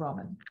bowl of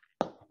ramen.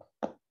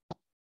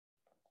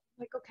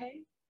 Like,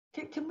 okay,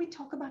 can we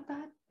talk about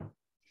that?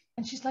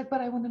 And she's like, but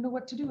I want to know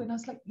what to do. And I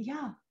was like,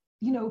 yeah,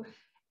 you know,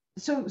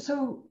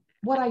 so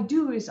what I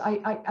do is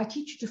I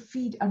teach you to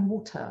feed and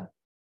water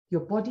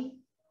your body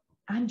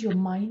and your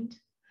mind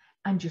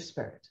and your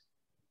spirit.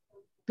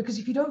 Because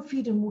if you don't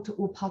feed and water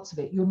all parts of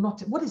it, you're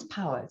not, what is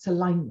power? It's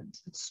alignment,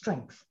 it's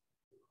strength,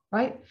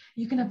 right?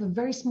 You can have a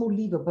very small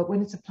lever, but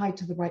when it's applied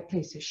to the right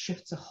place, it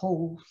shifts a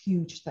whole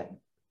huge thing.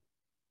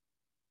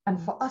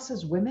 And for us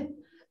as women,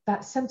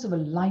 that sense of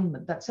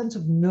alignment, that sense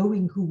of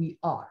knowing who we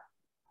are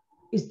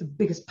is the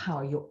biggest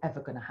power you're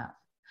ever going to have.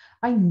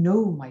 I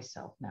know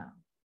myself now.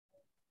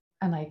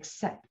 And I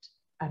accept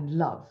and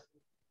love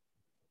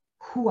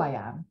who I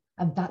am.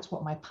 And that's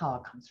what my power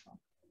comes from.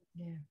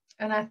 Yeah.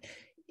 And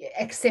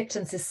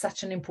acceptance is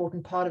such an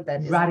important part of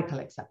that. Radical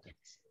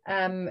acceptance.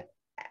 And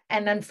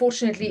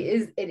unfortunately,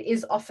 it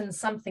is often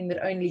something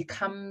that only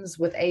comes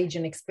with age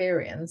and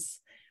experience,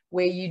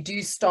 where you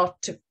do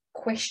start to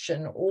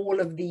question all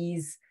of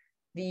these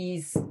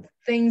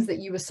things that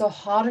you were so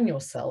hard on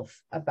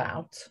yourself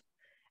about.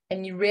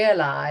 And you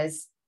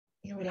realize,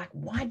 you know, like,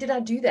 why did I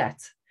do that?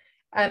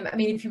 I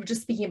mean, if you were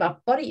just speaking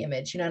about body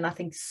image, you know, and I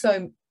think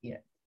so, you know,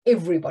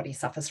 everybody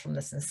suffers from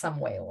this in some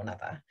way or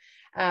another,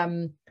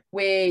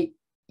 where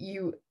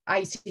I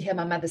used to hear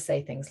my mother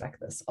say things like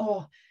this.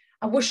 Oh,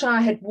 I wish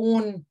I had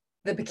worn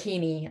the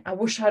bikini. I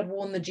wish I'd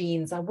worn the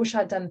jeans. I wish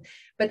I'd done,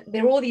 but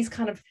there are all these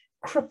kind of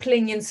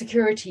crippling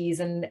insecurities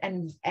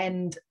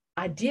and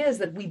ideas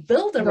that we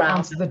build around.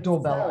 Answer the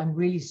doorbell. I'm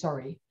really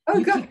sorry. Oh,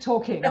 you God. Keep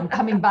talking. I'm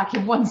coming back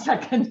in 1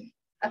 second.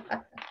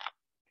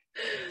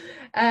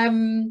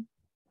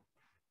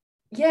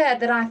 Yeah,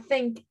 that I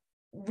think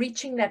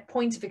reaching that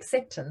point of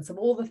acceptance of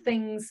all the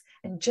things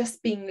and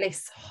just being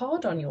less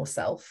hard on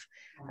yourself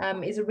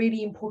is a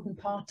really important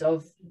part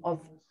of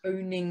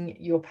owning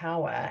your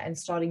power and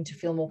starting to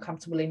feel more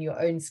comfortable in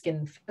your own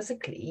skin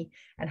physically,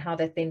 and how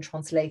that then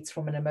translates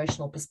from an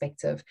emotional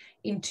perspective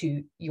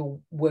into your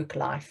work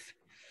life.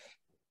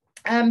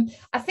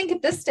 I think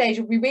at this stage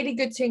it would be really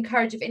good to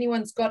encourage, if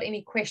anyone's got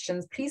any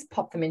questions, please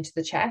pop them into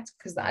the chat,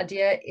 because the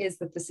idea is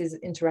that this is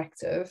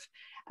interactive,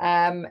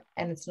 and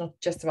it's not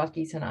just about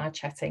Geeta and I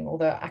chatting,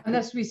 although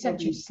unless we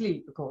sent you to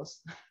sleep, of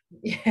course.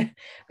 Yeah,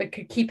 but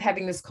could keep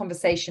having this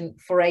conversation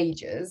for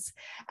ages.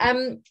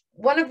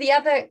 One of the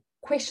other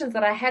questions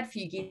that I had for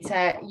you,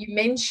 Geeta, you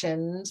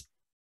mentioned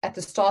at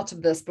the start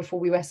of this, before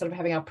we were sort of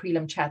having our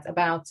prelim chat,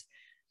 about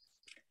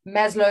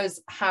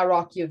Maslow's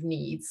hierarchy of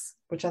needs,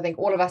 which I think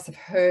all of us have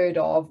heard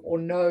of or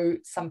know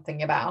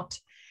something about,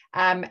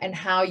 and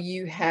how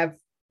you have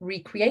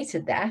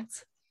recreated that.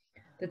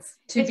 It's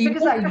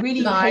because I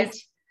really hate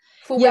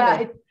for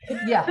women.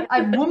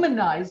 I've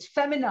womanized,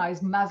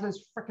 feminized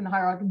Maslow's freaking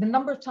hierarchy. The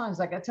number of times,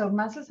 like I tell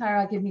Maslow's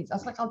hierarchy of needs, I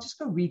was like, I'll just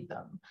go read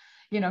them,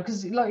 you know,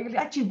 because like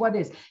actually what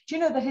is, do you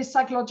know that his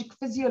psychological,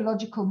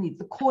 physiological needs,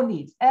 the core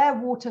needs, air,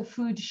 water,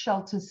 food,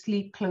 shelter,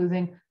 sleep,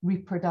 clothing,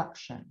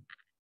 reproduction.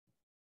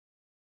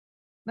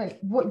 Like,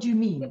 what do you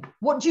mean?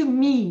 What do you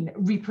mean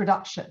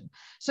reproduction?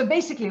 So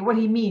basically what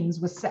he means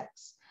was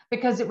sex,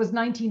 because it was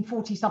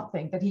 1940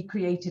 something that he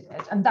created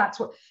it. And that's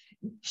what,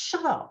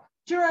 shut up.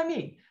 Do you know what I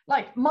mean?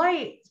 Like,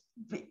 my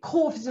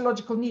core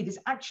physiological need is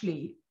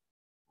actually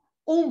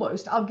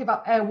almost, I'll give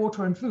up air,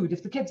 water, and food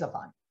if the kids are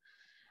fine.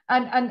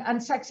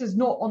 And sex is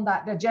not on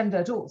that agenda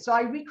at all. So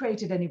I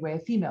recreated anyway a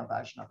female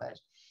version of it.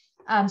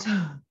 And so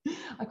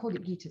I called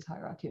it Geeta's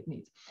hierarchy of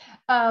needs.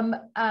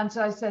 And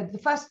so I said, the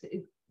first,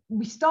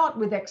 we start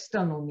with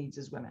external needs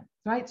as women,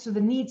 right? So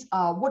the needs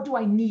are, what do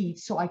I need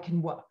so I can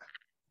work,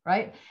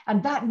 right?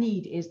 And that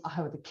need is,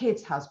 how are the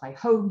kids? How's my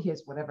home?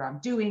 Here's whatever I'm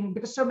doing,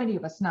 because so many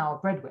of us now are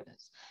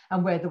breadwinners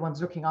and we're the ones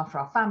looking after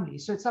our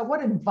families. So it's like,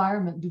 what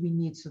environment do we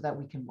need so that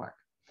we can work?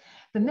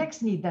 The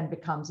next need then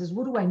becomes is,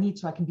 what do I need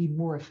so I can be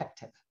more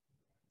effective?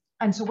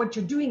 And so what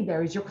you're doing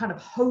there is you're kind of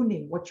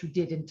honing what you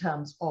did in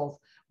terms of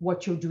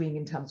what you're doing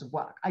in terms of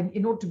work.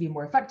 In order to be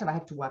more effective, I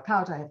have to work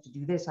out, I have to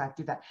do this, I have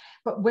to do that.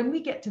 But when we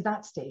get to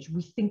that stage,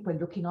 we think we're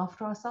looking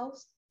after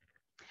ourselves,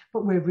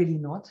 but we're really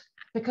not,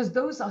 because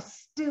those are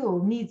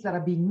still needs that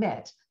are being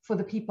met for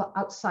the people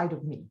outside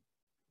of me.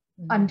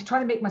 Mm-hmm. I'm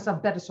trying to make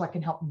myself better so I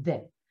can help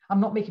them.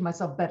 I'm not making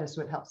myself better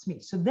so it helps me.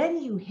 So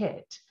then you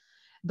hit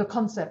the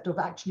concept of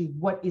actually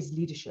what is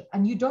leadership.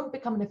 And you don't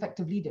become an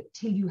effective leader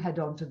till you head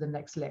on to the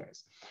next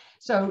layers.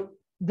 So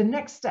the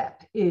next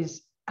step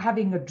is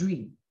having a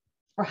dream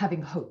or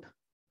having hope,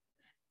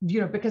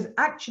 you know, because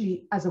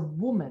actually as a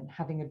woman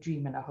having a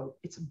dream and a hope,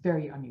 it's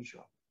very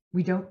unusual.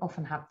 We don't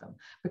often have them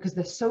because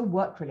they're so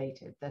work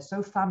related, they're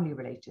so family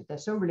related, they're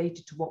so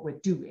related to what we're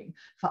doing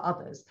for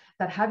others,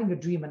 that having a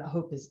dream and a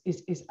hope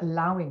is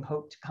allowing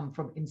hope to come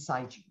from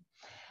inside you.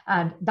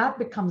 And that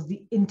becomes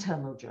the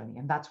internal journey,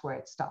 and that's where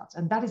it starts.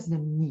 And that is the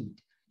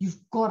need. You've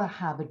got to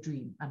have a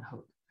dream and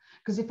hope.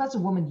 Because if as a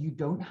woman you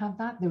don't have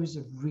that, there is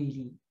a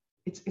really,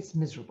 it's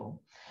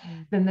miserable.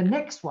 Then the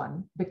next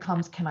one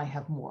becomes, can I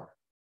have more?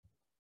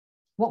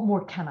 What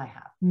more can I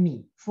have?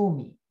 Me, for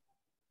me.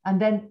 And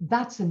then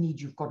that's a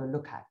need you've got to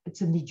look at.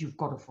 It's a need you've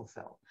got to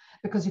fulfill.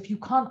 Because if you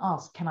can't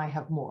ask, can I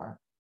have more?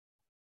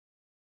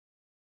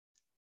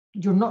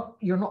 You're not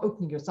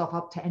opening yourself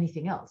up to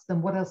anything else.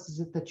 Then what else is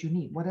it that you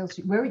need? What else,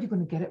 where are you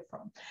going to get it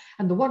from?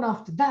 And the one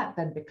after that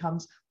then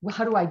becomes, well,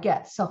 how do I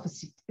get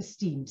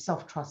self-esteem,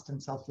 self-trust,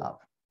 and self-love?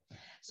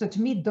 So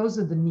to me, those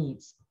are the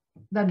needs.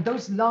 Then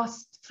those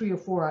last 3 or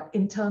 4 are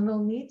internal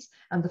needs,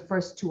 and the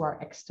first 2 are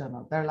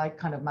external. They're like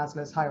kind of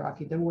Maslow's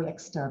hierarchy. They're all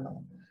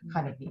external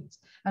kind of needs.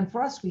 And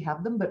for us, we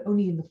have them, but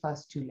only in the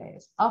first 2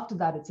 layers. After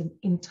that, it's an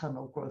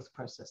internal growth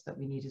process that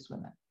we need as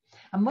women.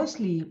 And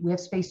mostly we have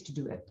space to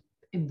do it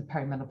in the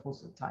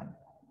perimenopausal time.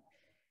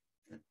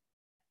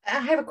 I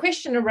have a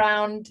question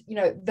around,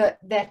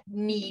 that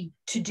need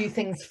to do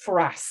things for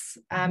us.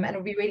 And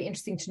it'll be really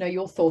interesting to know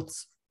your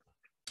thoughts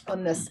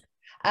on this.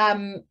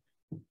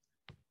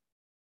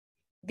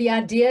 The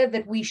idea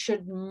that we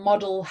should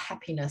model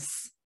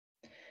happiness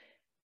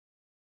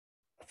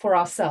for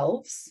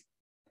ourselves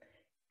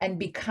and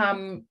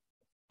become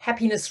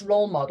happiness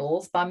role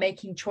models by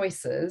making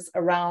choices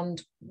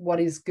around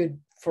what is good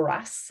for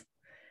us,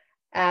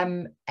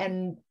 and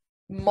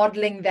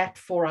modeling that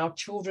for our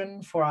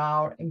children, for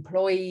our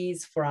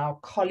employees, for our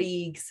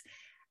colleagues,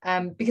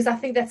 because I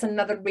think that's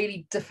another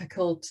really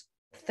difficult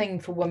thing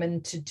for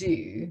women to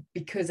do,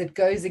 because it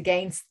goes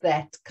against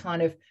that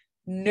kind of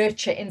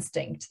nurture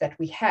instinct that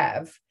we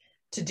have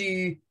to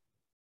do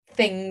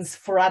things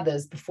for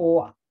others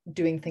before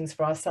doing things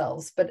for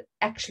ourselves. But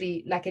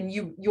actually, like in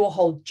your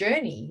whole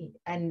journey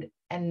and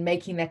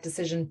making that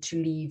decision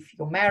to leave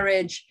your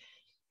marriage,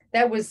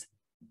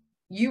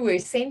 you were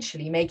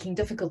essentially making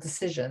difficult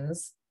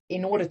decisions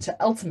in order to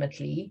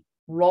ultimately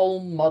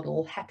role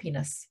model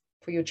happiness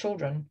for your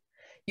children.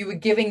 You were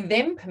giving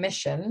them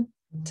permission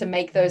to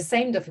make those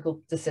same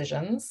difficult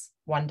decisions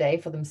one day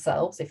for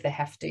themselves if they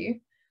have to,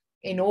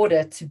 in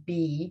order to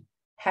be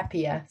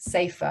happier,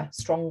 safer,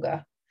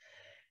 stronger.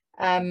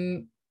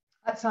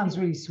 That sounds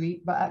really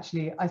sweet, but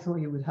actually I thought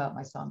he would hurt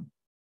my son.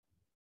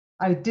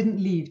 I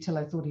didn't leave till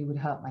I thought he would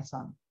hurt my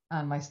son.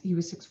 And he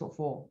was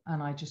 6'4",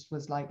 and I just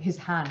was like, his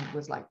hand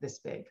was like this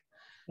big.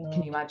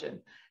 Can you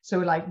imagine? So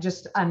like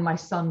and my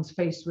son's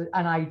face was,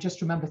 and I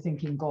just remember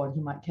thinking, God,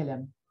 he might kill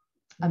him.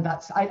 And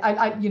that's,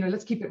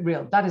 let's keep it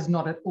real. That is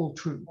not at all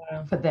true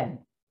for them.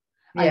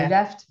 Yeah. I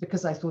left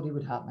because I thought he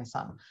would hurt my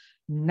son.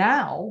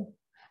 Now,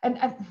 and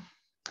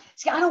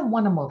see, I don't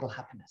want to model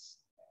happiness.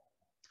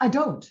 I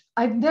don't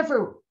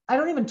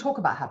even talk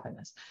about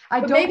happiness.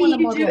 I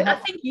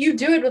think you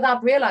do it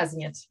without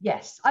realizing it.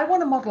 Yes, I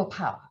want to model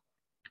power,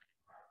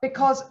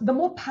 because the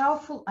more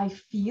powerful I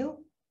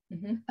feel,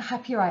 the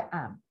happier I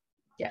am.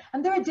 Yeah.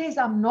 And there are days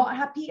I'm not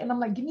happy and I'm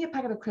like, give me a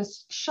packet of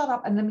crisps, shut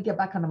up, and let me get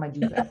back under my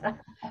duvet.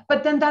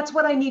 But then that's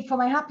what I need for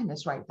my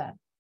happiness right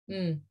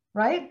then.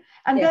 Right.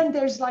 And then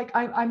there's like,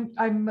 I'm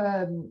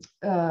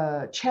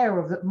chair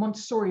of the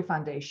Montessori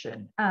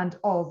Foundation and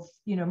of,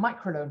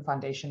 Microloan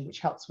Foundation, which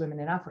helps women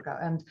in Africa.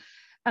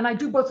 And I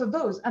do both of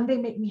those, and they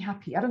make me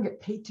happy. I don't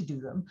get paid to do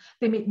them.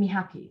 They make me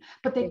happy,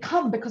 but they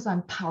come because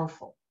I'm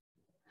powerful,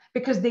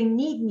 because they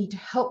need me to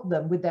help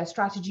them with their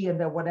strategy and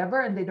their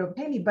whatever, and they don't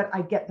pay me, but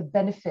I get the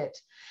benefit.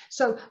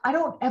 So I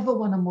don't ever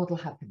want to model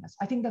happiness.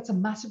 I think that's a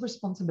massive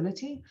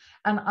responsibility,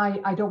 and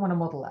I don't want to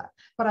model that.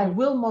 But I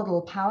will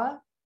model power.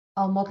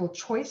 I'll model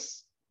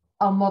choice.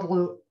 I'll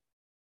model,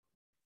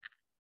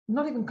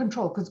 not even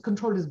control, because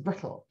control is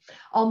brittle.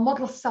 I'll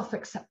model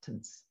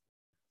self-acceptance,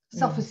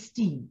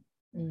 self-esteem,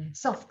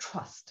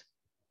 self-trust.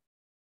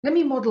 Let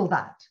me model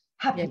that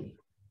happily.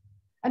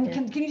 And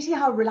can you see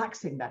how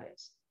relaxing that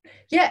is?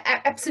 Yeah,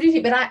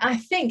 absolutely. But I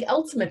think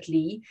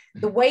ultimately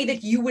the way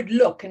that you would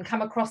look and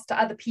come across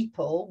to other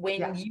people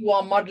when you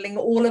are modeling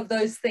all of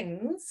those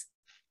things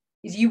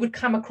is you would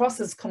come across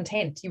as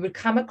content. You would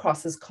come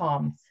across as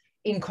calm,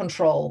 in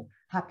control,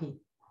 happy.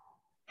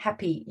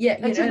 Yeah,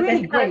 it's a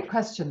really great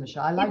question,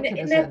 Michelle. I like it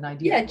as an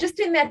idea. Yeah, just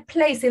in that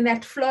place, in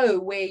that flow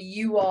where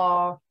you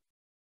are,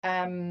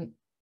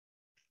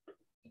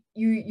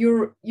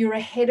 you're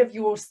ahead of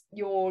your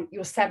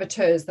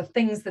saboteurs, the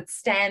things that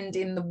stand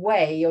in the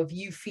way of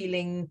you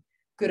feeling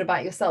good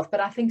about yourself.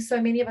 But I think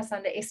so many of us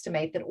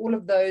underestimate that all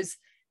of those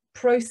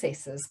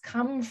processes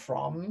come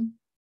from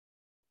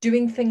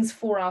doing things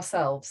for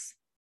ourselves.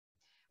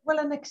 Well,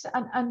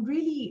 and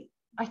really,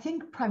 I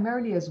think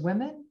primarily as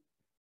women,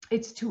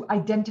 it's to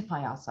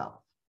identify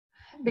ourselves.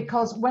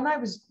 Because when I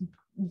was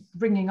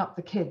bringing up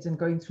the kids and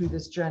going through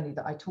this journey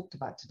that I talked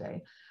about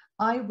today,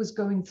 I was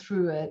going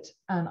through it,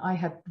 and I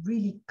had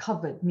really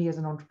covered me as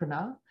an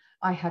entrepreneur.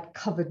 I had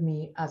covered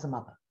me as a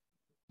mother.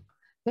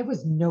 There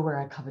was nowhere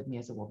I covered me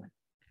as a woman.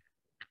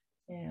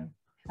 Yeah.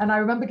 And I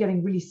remember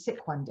getting really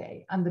sick one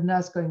day and the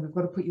nurse going, we've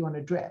got to put you on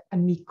a drip,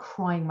 and me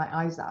crying my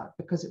eyes out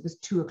because it was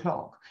 2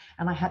 o'clock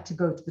and I had to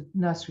go to the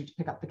nursery to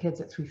pick up the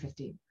kids at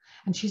 3:15.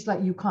 And she's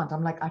like, you can't.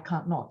 I'm like, I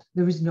can't not.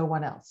 There is no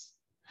one else.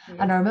 Yes.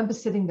 And I remember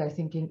sitting there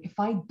thinking, if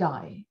I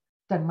die,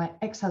 then my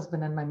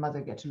ex-husband and my mother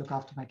get to look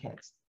after my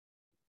kids.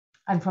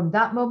 And from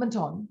that moment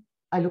on,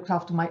 I looked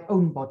after my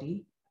own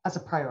body as a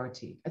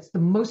priority. It's the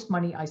most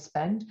money I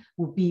spend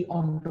will be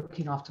on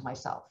looking after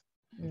myself.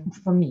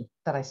 For me,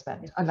 that I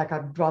spend.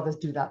 I'd rather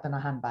do that than a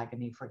handbag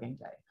any frigging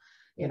day,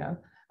 you know.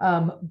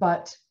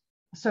 But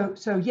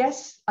so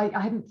yes, I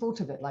hadn't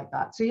thought of it like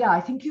that. So yeah, I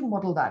think you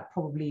model that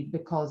probably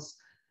because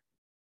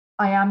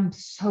I am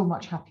so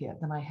much happier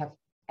than I have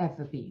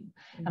ever been.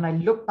 And I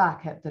look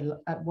back at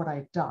what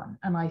I've done,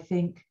 and I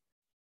think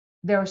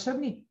there are so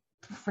many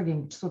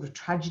frigging sort of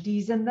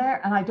tragedies in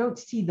there, and I don't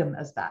see them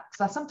as that,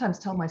 because I sometimes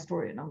tell my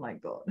story and I'm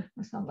like, God,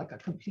 I sound like a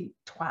complete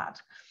twat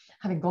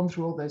having gone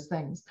through all those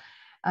things.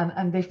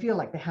 And they feel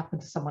like they happen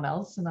to someone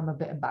else, and I'm a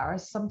bit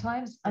embarrassed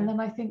sometimes. And then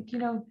I think, you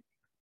know,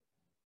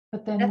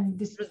 but then that's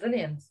this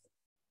resilience,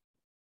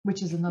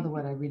 which is another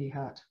word I really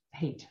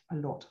hate a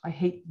lot. I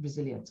hate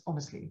resilience,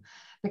 honestly,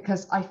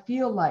 because I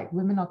feel like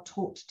women are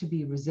taught to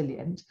be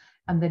resilient,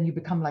 and then you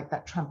become like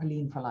that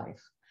trampoline for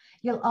life.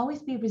 You'll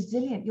always be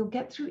resilient. You'll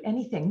get through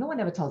anything. No one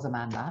ever tells a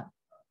man that.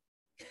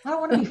 I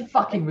don't want to be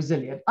fucking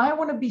resilient. I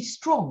want to be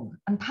strong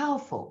and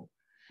powerful.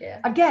 Yeah.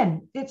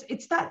 Again,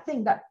 it's that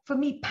thing that for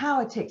me,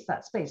 power takes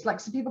that space. Like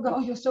some people go, oh,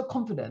 you're so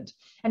confident.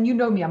 And you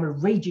know me, I'm a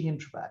raging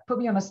introvert. Put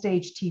me on a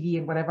stage, TV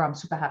and whatever, I'm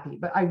super happy.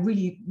 But I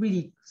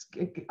really,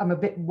 I'm a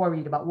bit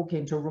worried about walking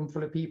into a room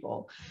full of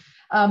people.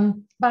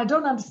 But I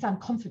don't understand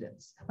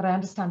confidence, but I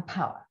understand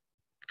power.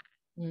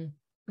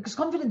 Because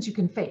confidence you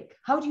can fake.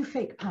 How do you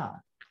fake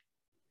power?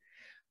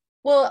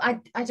 Well,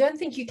 I don't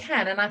think you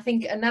can. And I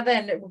think and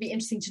it would be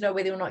interesting to know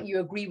whether or not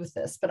you agree with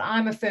this, but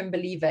I'm a firm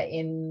believer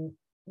in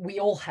we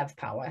all have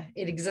power.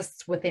 It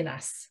exists within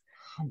us.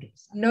 100%.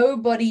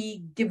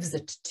 Nobody gives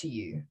it to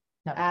you.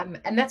 No.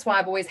 And that's why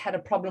I've always had a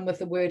problem with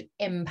the word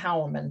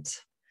empowerment,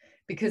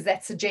 because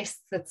that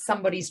suggests that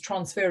somebody's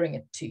transferring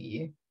it to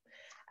you.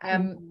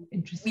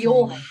 We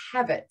all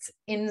have it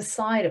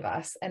inside of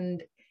us,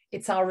 and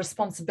it's our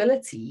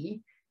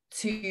responsibility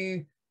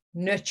to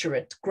nurture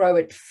it, grow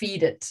it,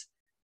 feed it,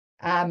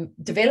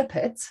 develop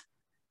it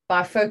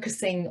by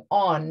focusing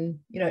on,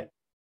 you know,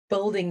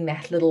 building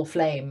that little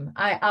flame.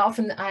 I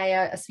often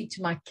speak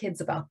to my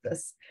kids about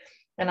this,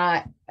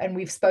 and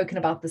we've spoken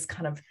about this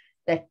kind of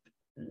that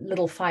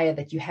little fire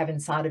that you have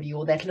inside of you,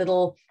 or that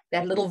little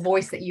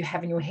voice that you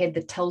have in your head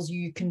that tells you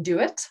you can do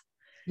it.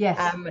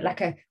 Yes.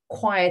 Like a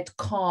quiet,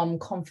 calm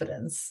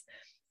confidence.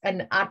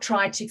 And I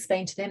try to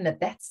explain to them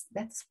that that's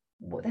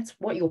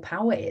what your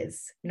power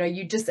is. You know,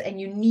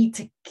 you need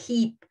to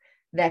keep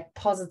that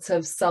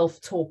positive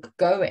self-talk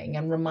going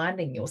and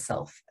reminding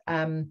yourself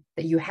that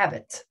you have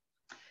it.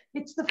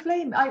 It's the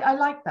flame. I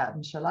like that,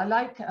 Michelle. I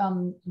like,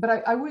 but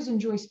I always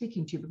enjoy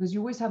speaking to you because you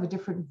always have a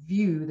different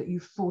view that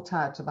you've thought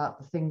out about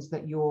the things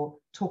that you're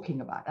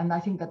talking about. And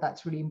I think that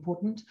that's really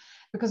important,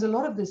 because a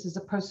lot of this is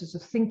a process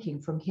of thinking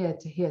from here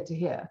to here to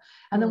here.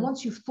 And then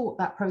once you've thought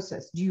that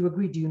process, do you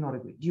agree? Do you not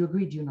agree? Do you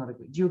agree? Do you not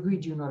agree? Do you agree?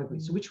 Do you not agree?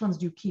 So which ones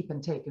do you keep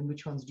and take, and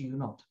which ones do you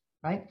not?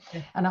 Right?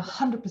 Yeah. And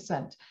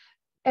 100%,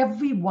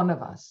 every one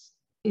of us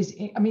is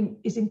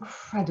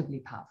incredibly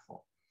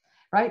powerful.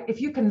 Right?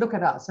 If you can look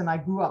at us, and I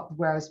grew up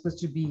where I was supposed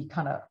to be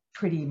kind of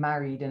pretty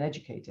married and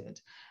educated,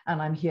 and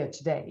I'm here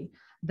today,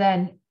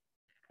 then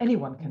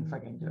anyone can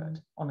frigging do it,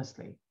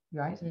 honestly,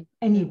 right?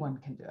 Anyone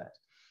can do it.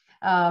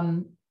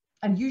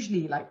 And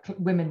usually, like,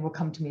 women will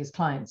come to me as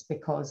clients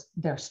because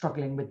they're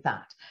struggling with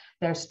that.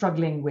 They're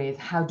struggling with,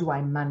 how do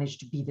I manage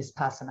to be this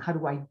person? How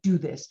do I do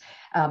this?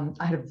 I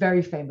had a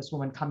very famous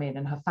woman come in,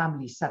 and her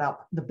family set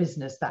up the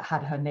business that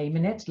had her name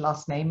in it,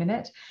 last name in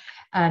it.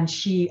 And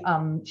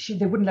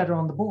they wouldn't let her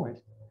on the board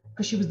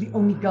because she was the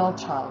only girl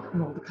child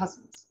in all the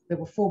cousins. There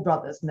were 4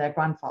 brothers, and their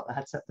grandfather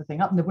had set the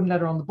thing up, and they wouldn't let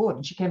her on the board.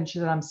 And she came and she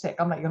said, I'm sick.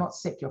 I'm like, you're not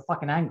sick. You're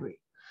fucking angry.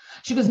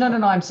 She goes, no,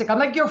 I'm sick. I'm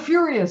like, you're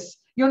furious.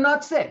 You're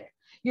not sick.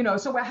 You know,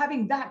 so we're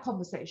having that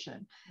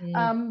conversation.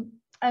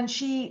 And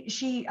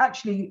she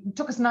actually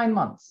took us 9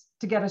 months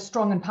to get her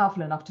strong and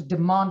powerful enough to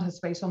demand her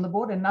space on the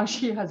board. And now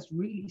she has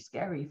really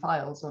scary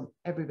files on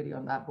everybody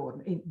on that board,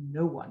 and ain't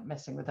no one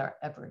messing with her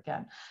ever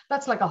again.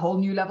 That's like a whole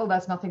new level.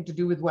 That's nothing to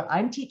do with what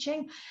I'm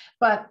teaching.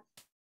 But,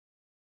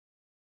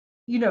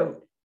 you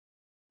know,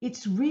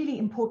 it's really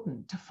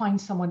important to find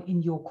someone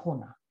in your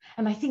corner.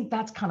 And I think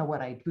that's kind of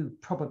what I do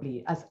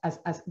probably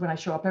as when I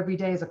show up every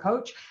day as a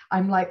coach.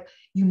 I'm like,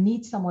 you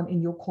need someone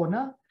in your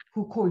corner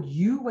who call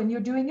you when you're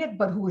doing it,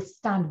 but who will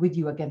stand with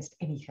you against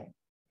anything.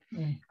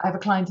 I have a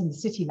client in the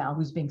city now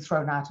who's being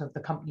thrown out of the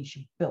company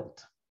she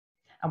built.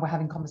 And we're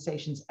having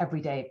conversations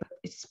every day, but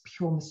it's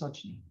pure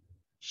misogyny.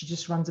 She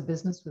just runs a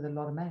business with a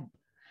lot of men.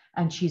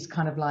 And she's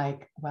kind of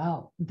like,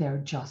 well, they're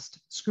just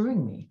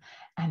screwing me.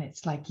 And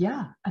it's like,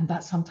 yeah, and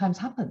that sometimes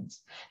happens.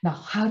 Now,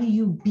 how do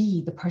you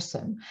be the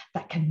person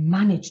that can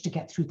manage to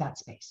get through that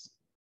space?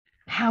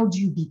 How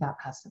do you be that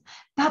person?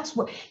 That's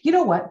what, you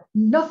know what?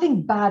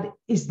 Nothing bad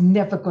is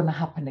never going to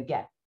happen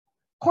again.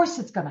 Of course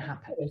it's going to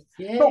happen.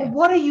 Yeah. But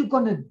what are you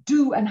going to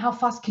do and how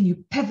fast can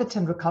you pivot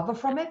and recover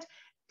from it?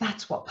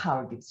 That's what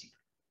power gives you.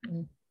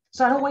 Mm.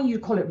 So I don't want you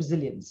to call it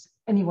resilience,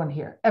 anyone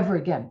here, ever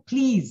again.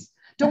 Please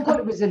don't call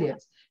it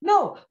resilience.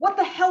 No, what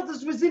the hell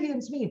does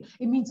resilience mean?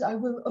 It means I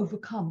will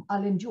overcome,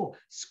 I'll endure.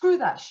 Screw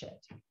that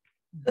shit.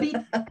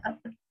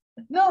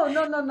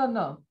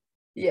 No.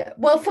 Yeah.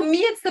 Well, for me,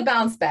 it's the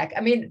bounce back.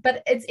 I mean,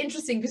 but it's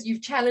interesting because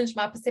you've challenged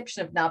my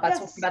perception of now by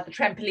talking about the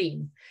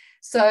trampoline.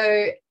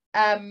 So,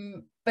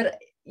 but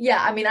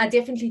yeah, I mean, I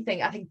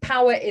think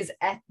power is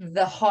at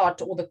the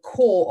heart or the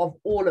core of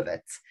all of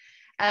it.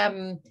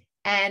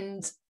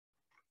 And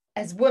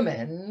as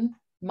women,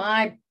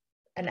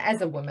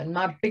 as a woman,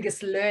 my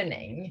biggest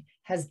learning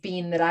has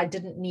been that I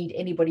didn't need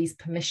anybody's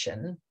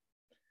permission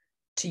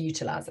to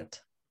utilize it.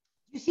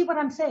 You see what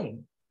I'm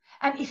saying?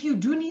 And if you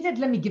do need it,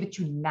 let me give it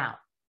to you now.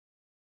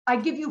 I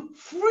give you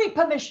free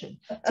permission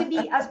to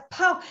be as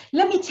powerful.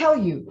 Let me tell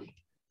you,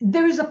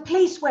 there is a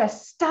place where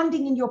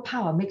standing in your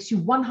power makes you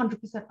 100%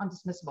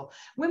 undismissible.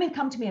 Women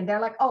come to me and they're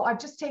like, oh, I've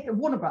just taken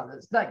Warner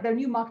Brothers, like their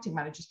new marketing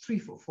manager is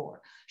 3'4".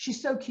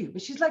 She's so cute,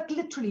 but she's like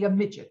literally a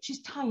midget.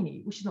 She's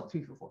tiny. Well, she's not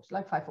 3'4", she's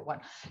like 5'1".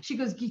 She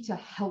goes, Geeta,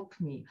 help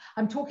me.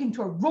 I'm talking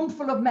to a room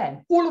full of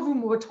men, all of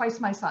whom were twice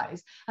my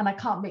size, and I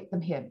can't make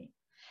them hear me.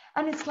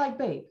 And it's like,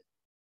 babe,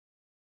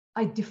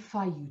 I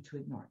defy you to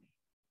ignore me.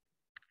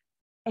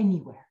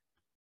 Anywhere.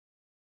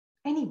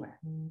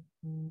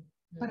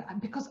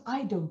 But because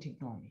I don't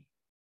ignore me.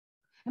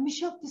 And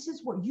Michelle, this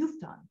is what you've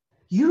done.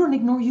 You don't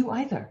ignore you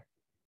either.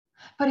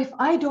 But if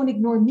I don't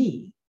ignore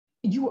me,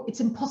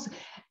 it's impossible.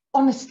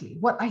 Honestly,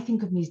 what I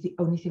think of me is the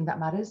only thing that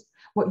matters.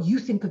 What you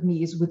think of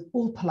me is, with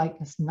all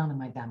politeness, none of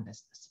my damn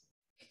business.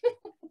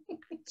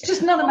 It's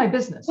just none of my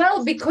business.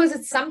 Well, because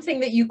it's something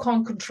that you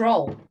can't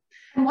control.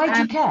 And why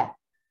do you care?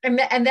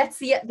 And that's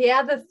the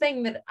other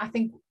thing that I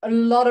think a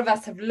lot of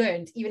us have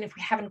learned, even if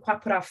we haven't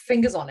quite put our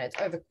fingers on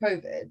it over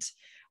COVID,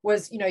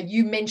 was,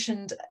 you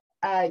mentioned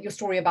your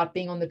story about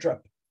being on the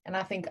drip. And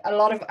I think a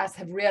lot of us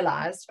have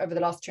realized over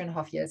the last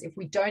 2.5 years, if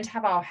we don't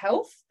have our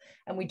health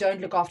and we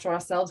don't look after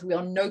ourselves, we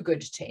are no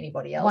good to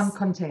anybody else. One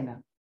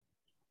container.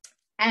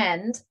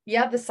 And the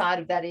other side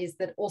of that is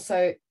that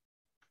also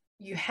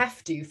you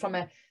have to,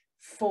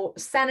 for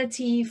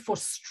sanity, for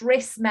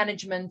stress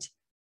management,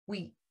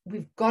 we've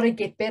got to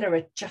get better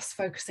at just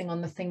focusing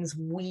on the things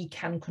we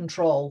can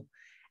control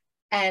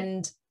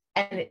and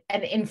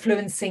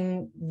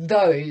influencing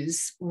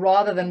those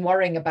rather than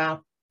worrying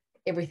about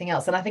everything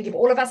else. And I think if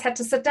all of us had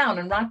to sit down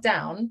and write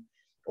down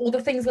all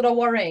the things that are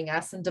worrying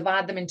us and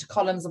divide them into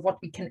columns of what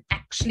we can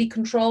actually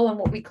control and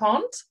what we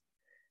can't,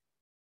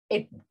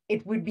 it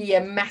would be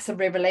a massive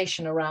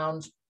revelation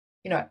around,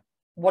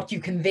 what you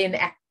can then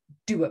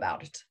do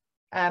about it.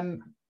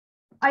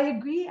 I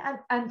agree.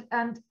 And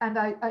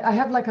I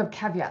have like a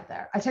caveat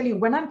there. I tell you,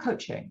 when I'm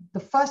coaching, the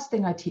first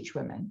thing I teach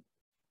women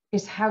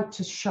is how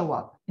to show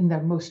up in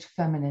their most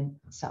feminine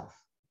self.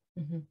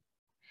 Mm-hmm.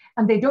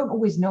 And they don't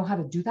always know how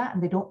to do that.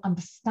 And they don't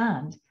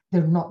understand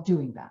they're not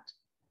doing that.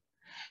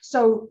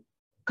 So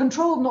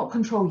control, not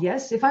control.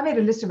 Yes. If I made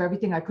a list of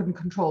everything I couldn't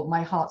control,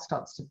 my heart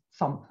starts to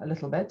thump a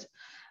little bit.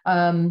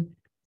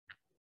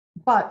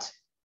 But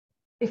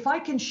if I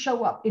can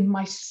show up in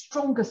my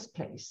strongest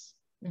place,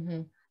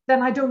 mm-hmm.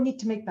 then I don't need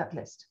to make that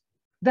list.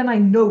 Then I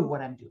know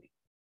what I'm doing.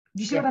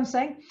 Do you see what I'm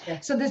saying?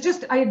 Yeah. So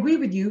I agree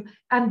with you.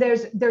 And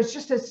there's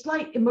just a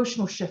slight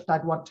emotional shift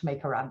I'd want to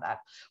make around that,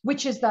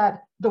 which is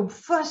that the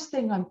first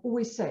thing I'm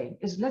always saying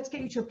is, let's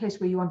get you to a place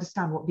where you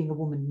understand what being a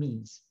woman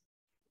means.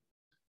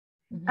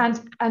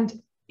 Mm-hmm.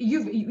 And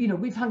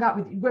we've hung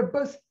out we're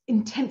both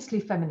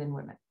intensely feminine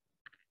women.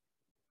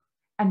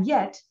 And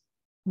yet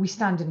we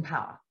stand in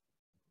power.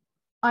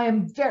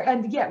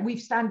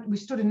 We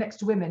stood next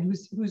to women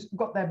who's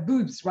got their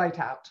boobs right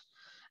out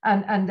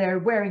and they're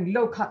wearing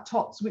low cut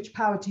tops, which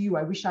power to you.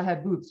 I wish I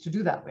had boobs to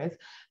do that with,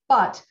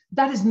 but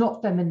that is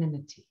not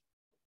femininity,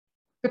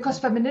 because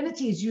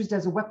femininity is used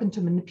as a weapon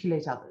to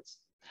manipulate others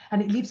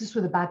and it leaves us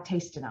with a bad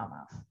taste in our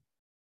mouth.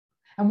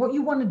 And what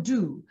you want to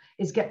do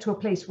is get to a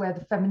place where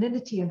the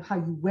femininity and how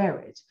you wear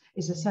it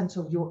is a sense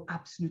of your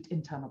absolute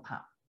internal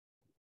power.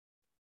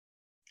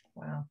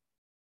 Wow.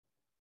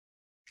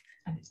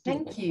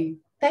 Thank you.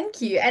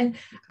 And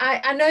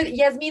I know that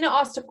Yasmina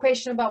asked a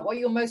question about what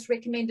your most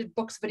recommended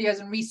books, videos,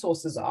 and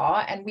resources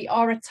are, and we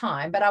are at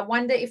time, but I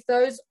wonder if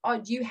those are,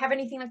 do you have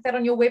anything like that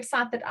on your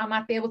website that I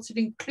might be able to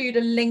include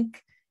a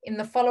link in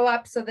the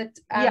follow-up so that...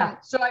 yeah,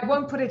 so I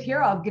won't put it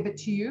here. I'll give it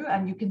to you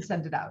and you can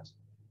send it out.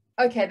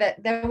 Okay,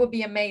 that would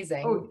be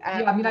amazing. Oh,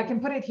 yeah, I mean, I can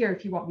put it here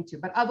if you want me to,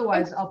 but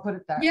otherwise I'll put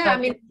it there. Yeah, I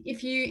mean,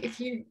 if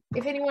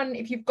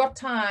you've got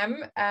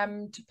time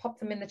to pop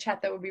them in the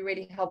chat, that would be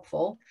really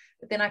helpful.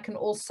 But then I can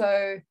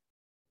also...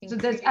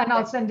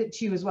 I'll send it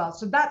to you as well.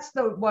 So that's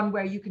the one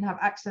where you can have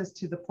access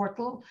to the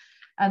portal.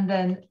 And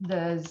then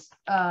there's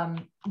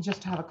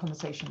just to have a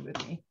conversation with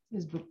me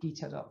is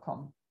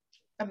bookgeeta.com.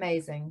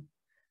 Amazing.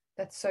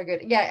 That's so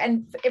good. Yeah.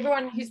 And for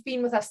everyone who's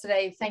been with us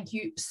today, thank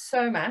you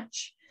so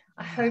much.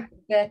 I hope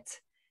that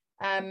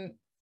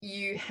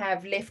you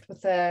have left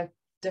with a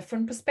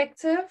different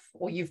perspective,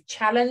 or you've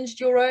challenged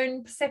your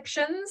own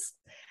perceptions,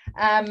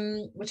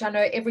 which I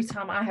know every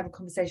time I have a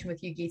conversation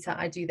with you, Geeta,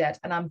 I do that,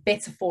 and I'm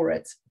better for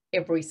it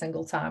every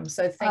single time.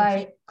 So thank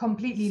you. I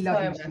completely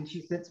love your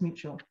speeches. That's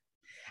mutual.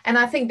 And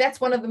I think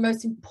that's one of the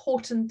most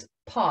important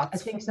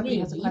parts. I think somebody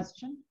has a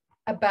question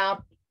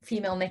about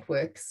female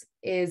networks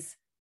is,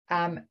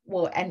 and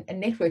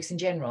networks in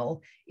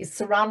general, is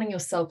surrounding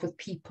yourself with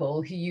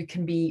people who you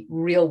can be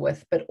real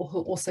with, but who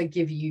also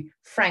give you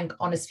frank,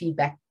 honest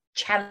feedback,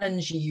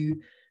 challenge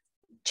you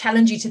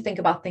to think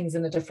about things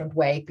in a different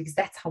way, because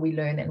that's how we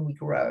learn and we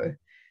grow.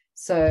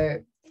 So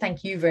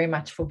thank you very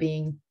much for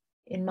being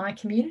in my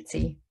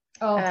community.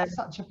 Oh,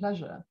 such a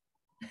pleasure.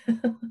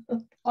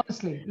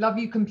 Honestly, love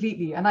you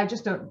completely. And I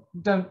just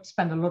don't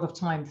spend a lot of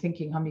time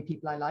thinking how many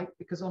people I like,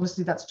 because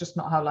honestly, that's just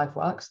not how life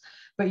works.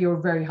 But you're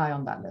very high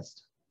on that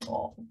list.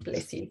 Oh,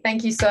 bless you.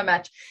 Thank you so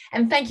much.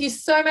 And thank you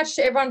so much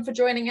to everyone for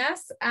joining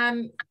us.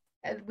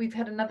 We've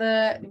had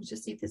another, let me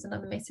just see if there's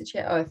another message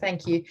here. Oh,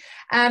 thank you.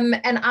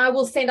 And I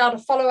will send out a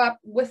follow-up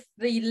with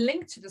the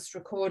link to this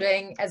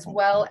recording, as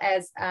well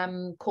as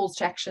calls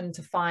to action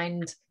to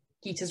find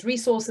Geeta's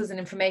resources and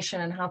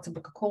information, and how to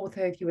book a call with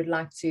her if you would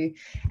like to.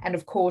 And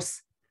of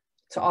course,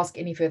 to ask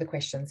any further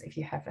questions if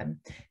you have them.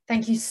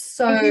 Thank you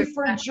so much. Thank you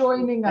for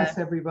joining us,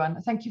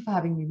 everyone. Thank you for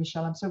having me,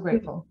 Michelle. I'm so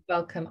grateful. You're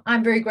welcome.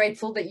 I'm very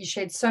grateful that you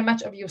shared so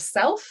much of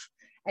yourself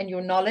and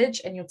your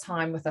knowledge and your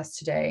time with us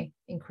today.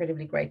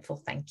 Incredibly grateful.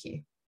 Thank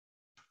you.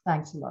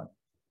 Thanks a lot.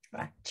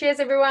 Right.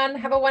 Cheers, everyone.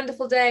 Have a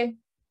wonderful day.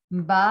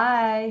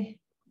 Bye.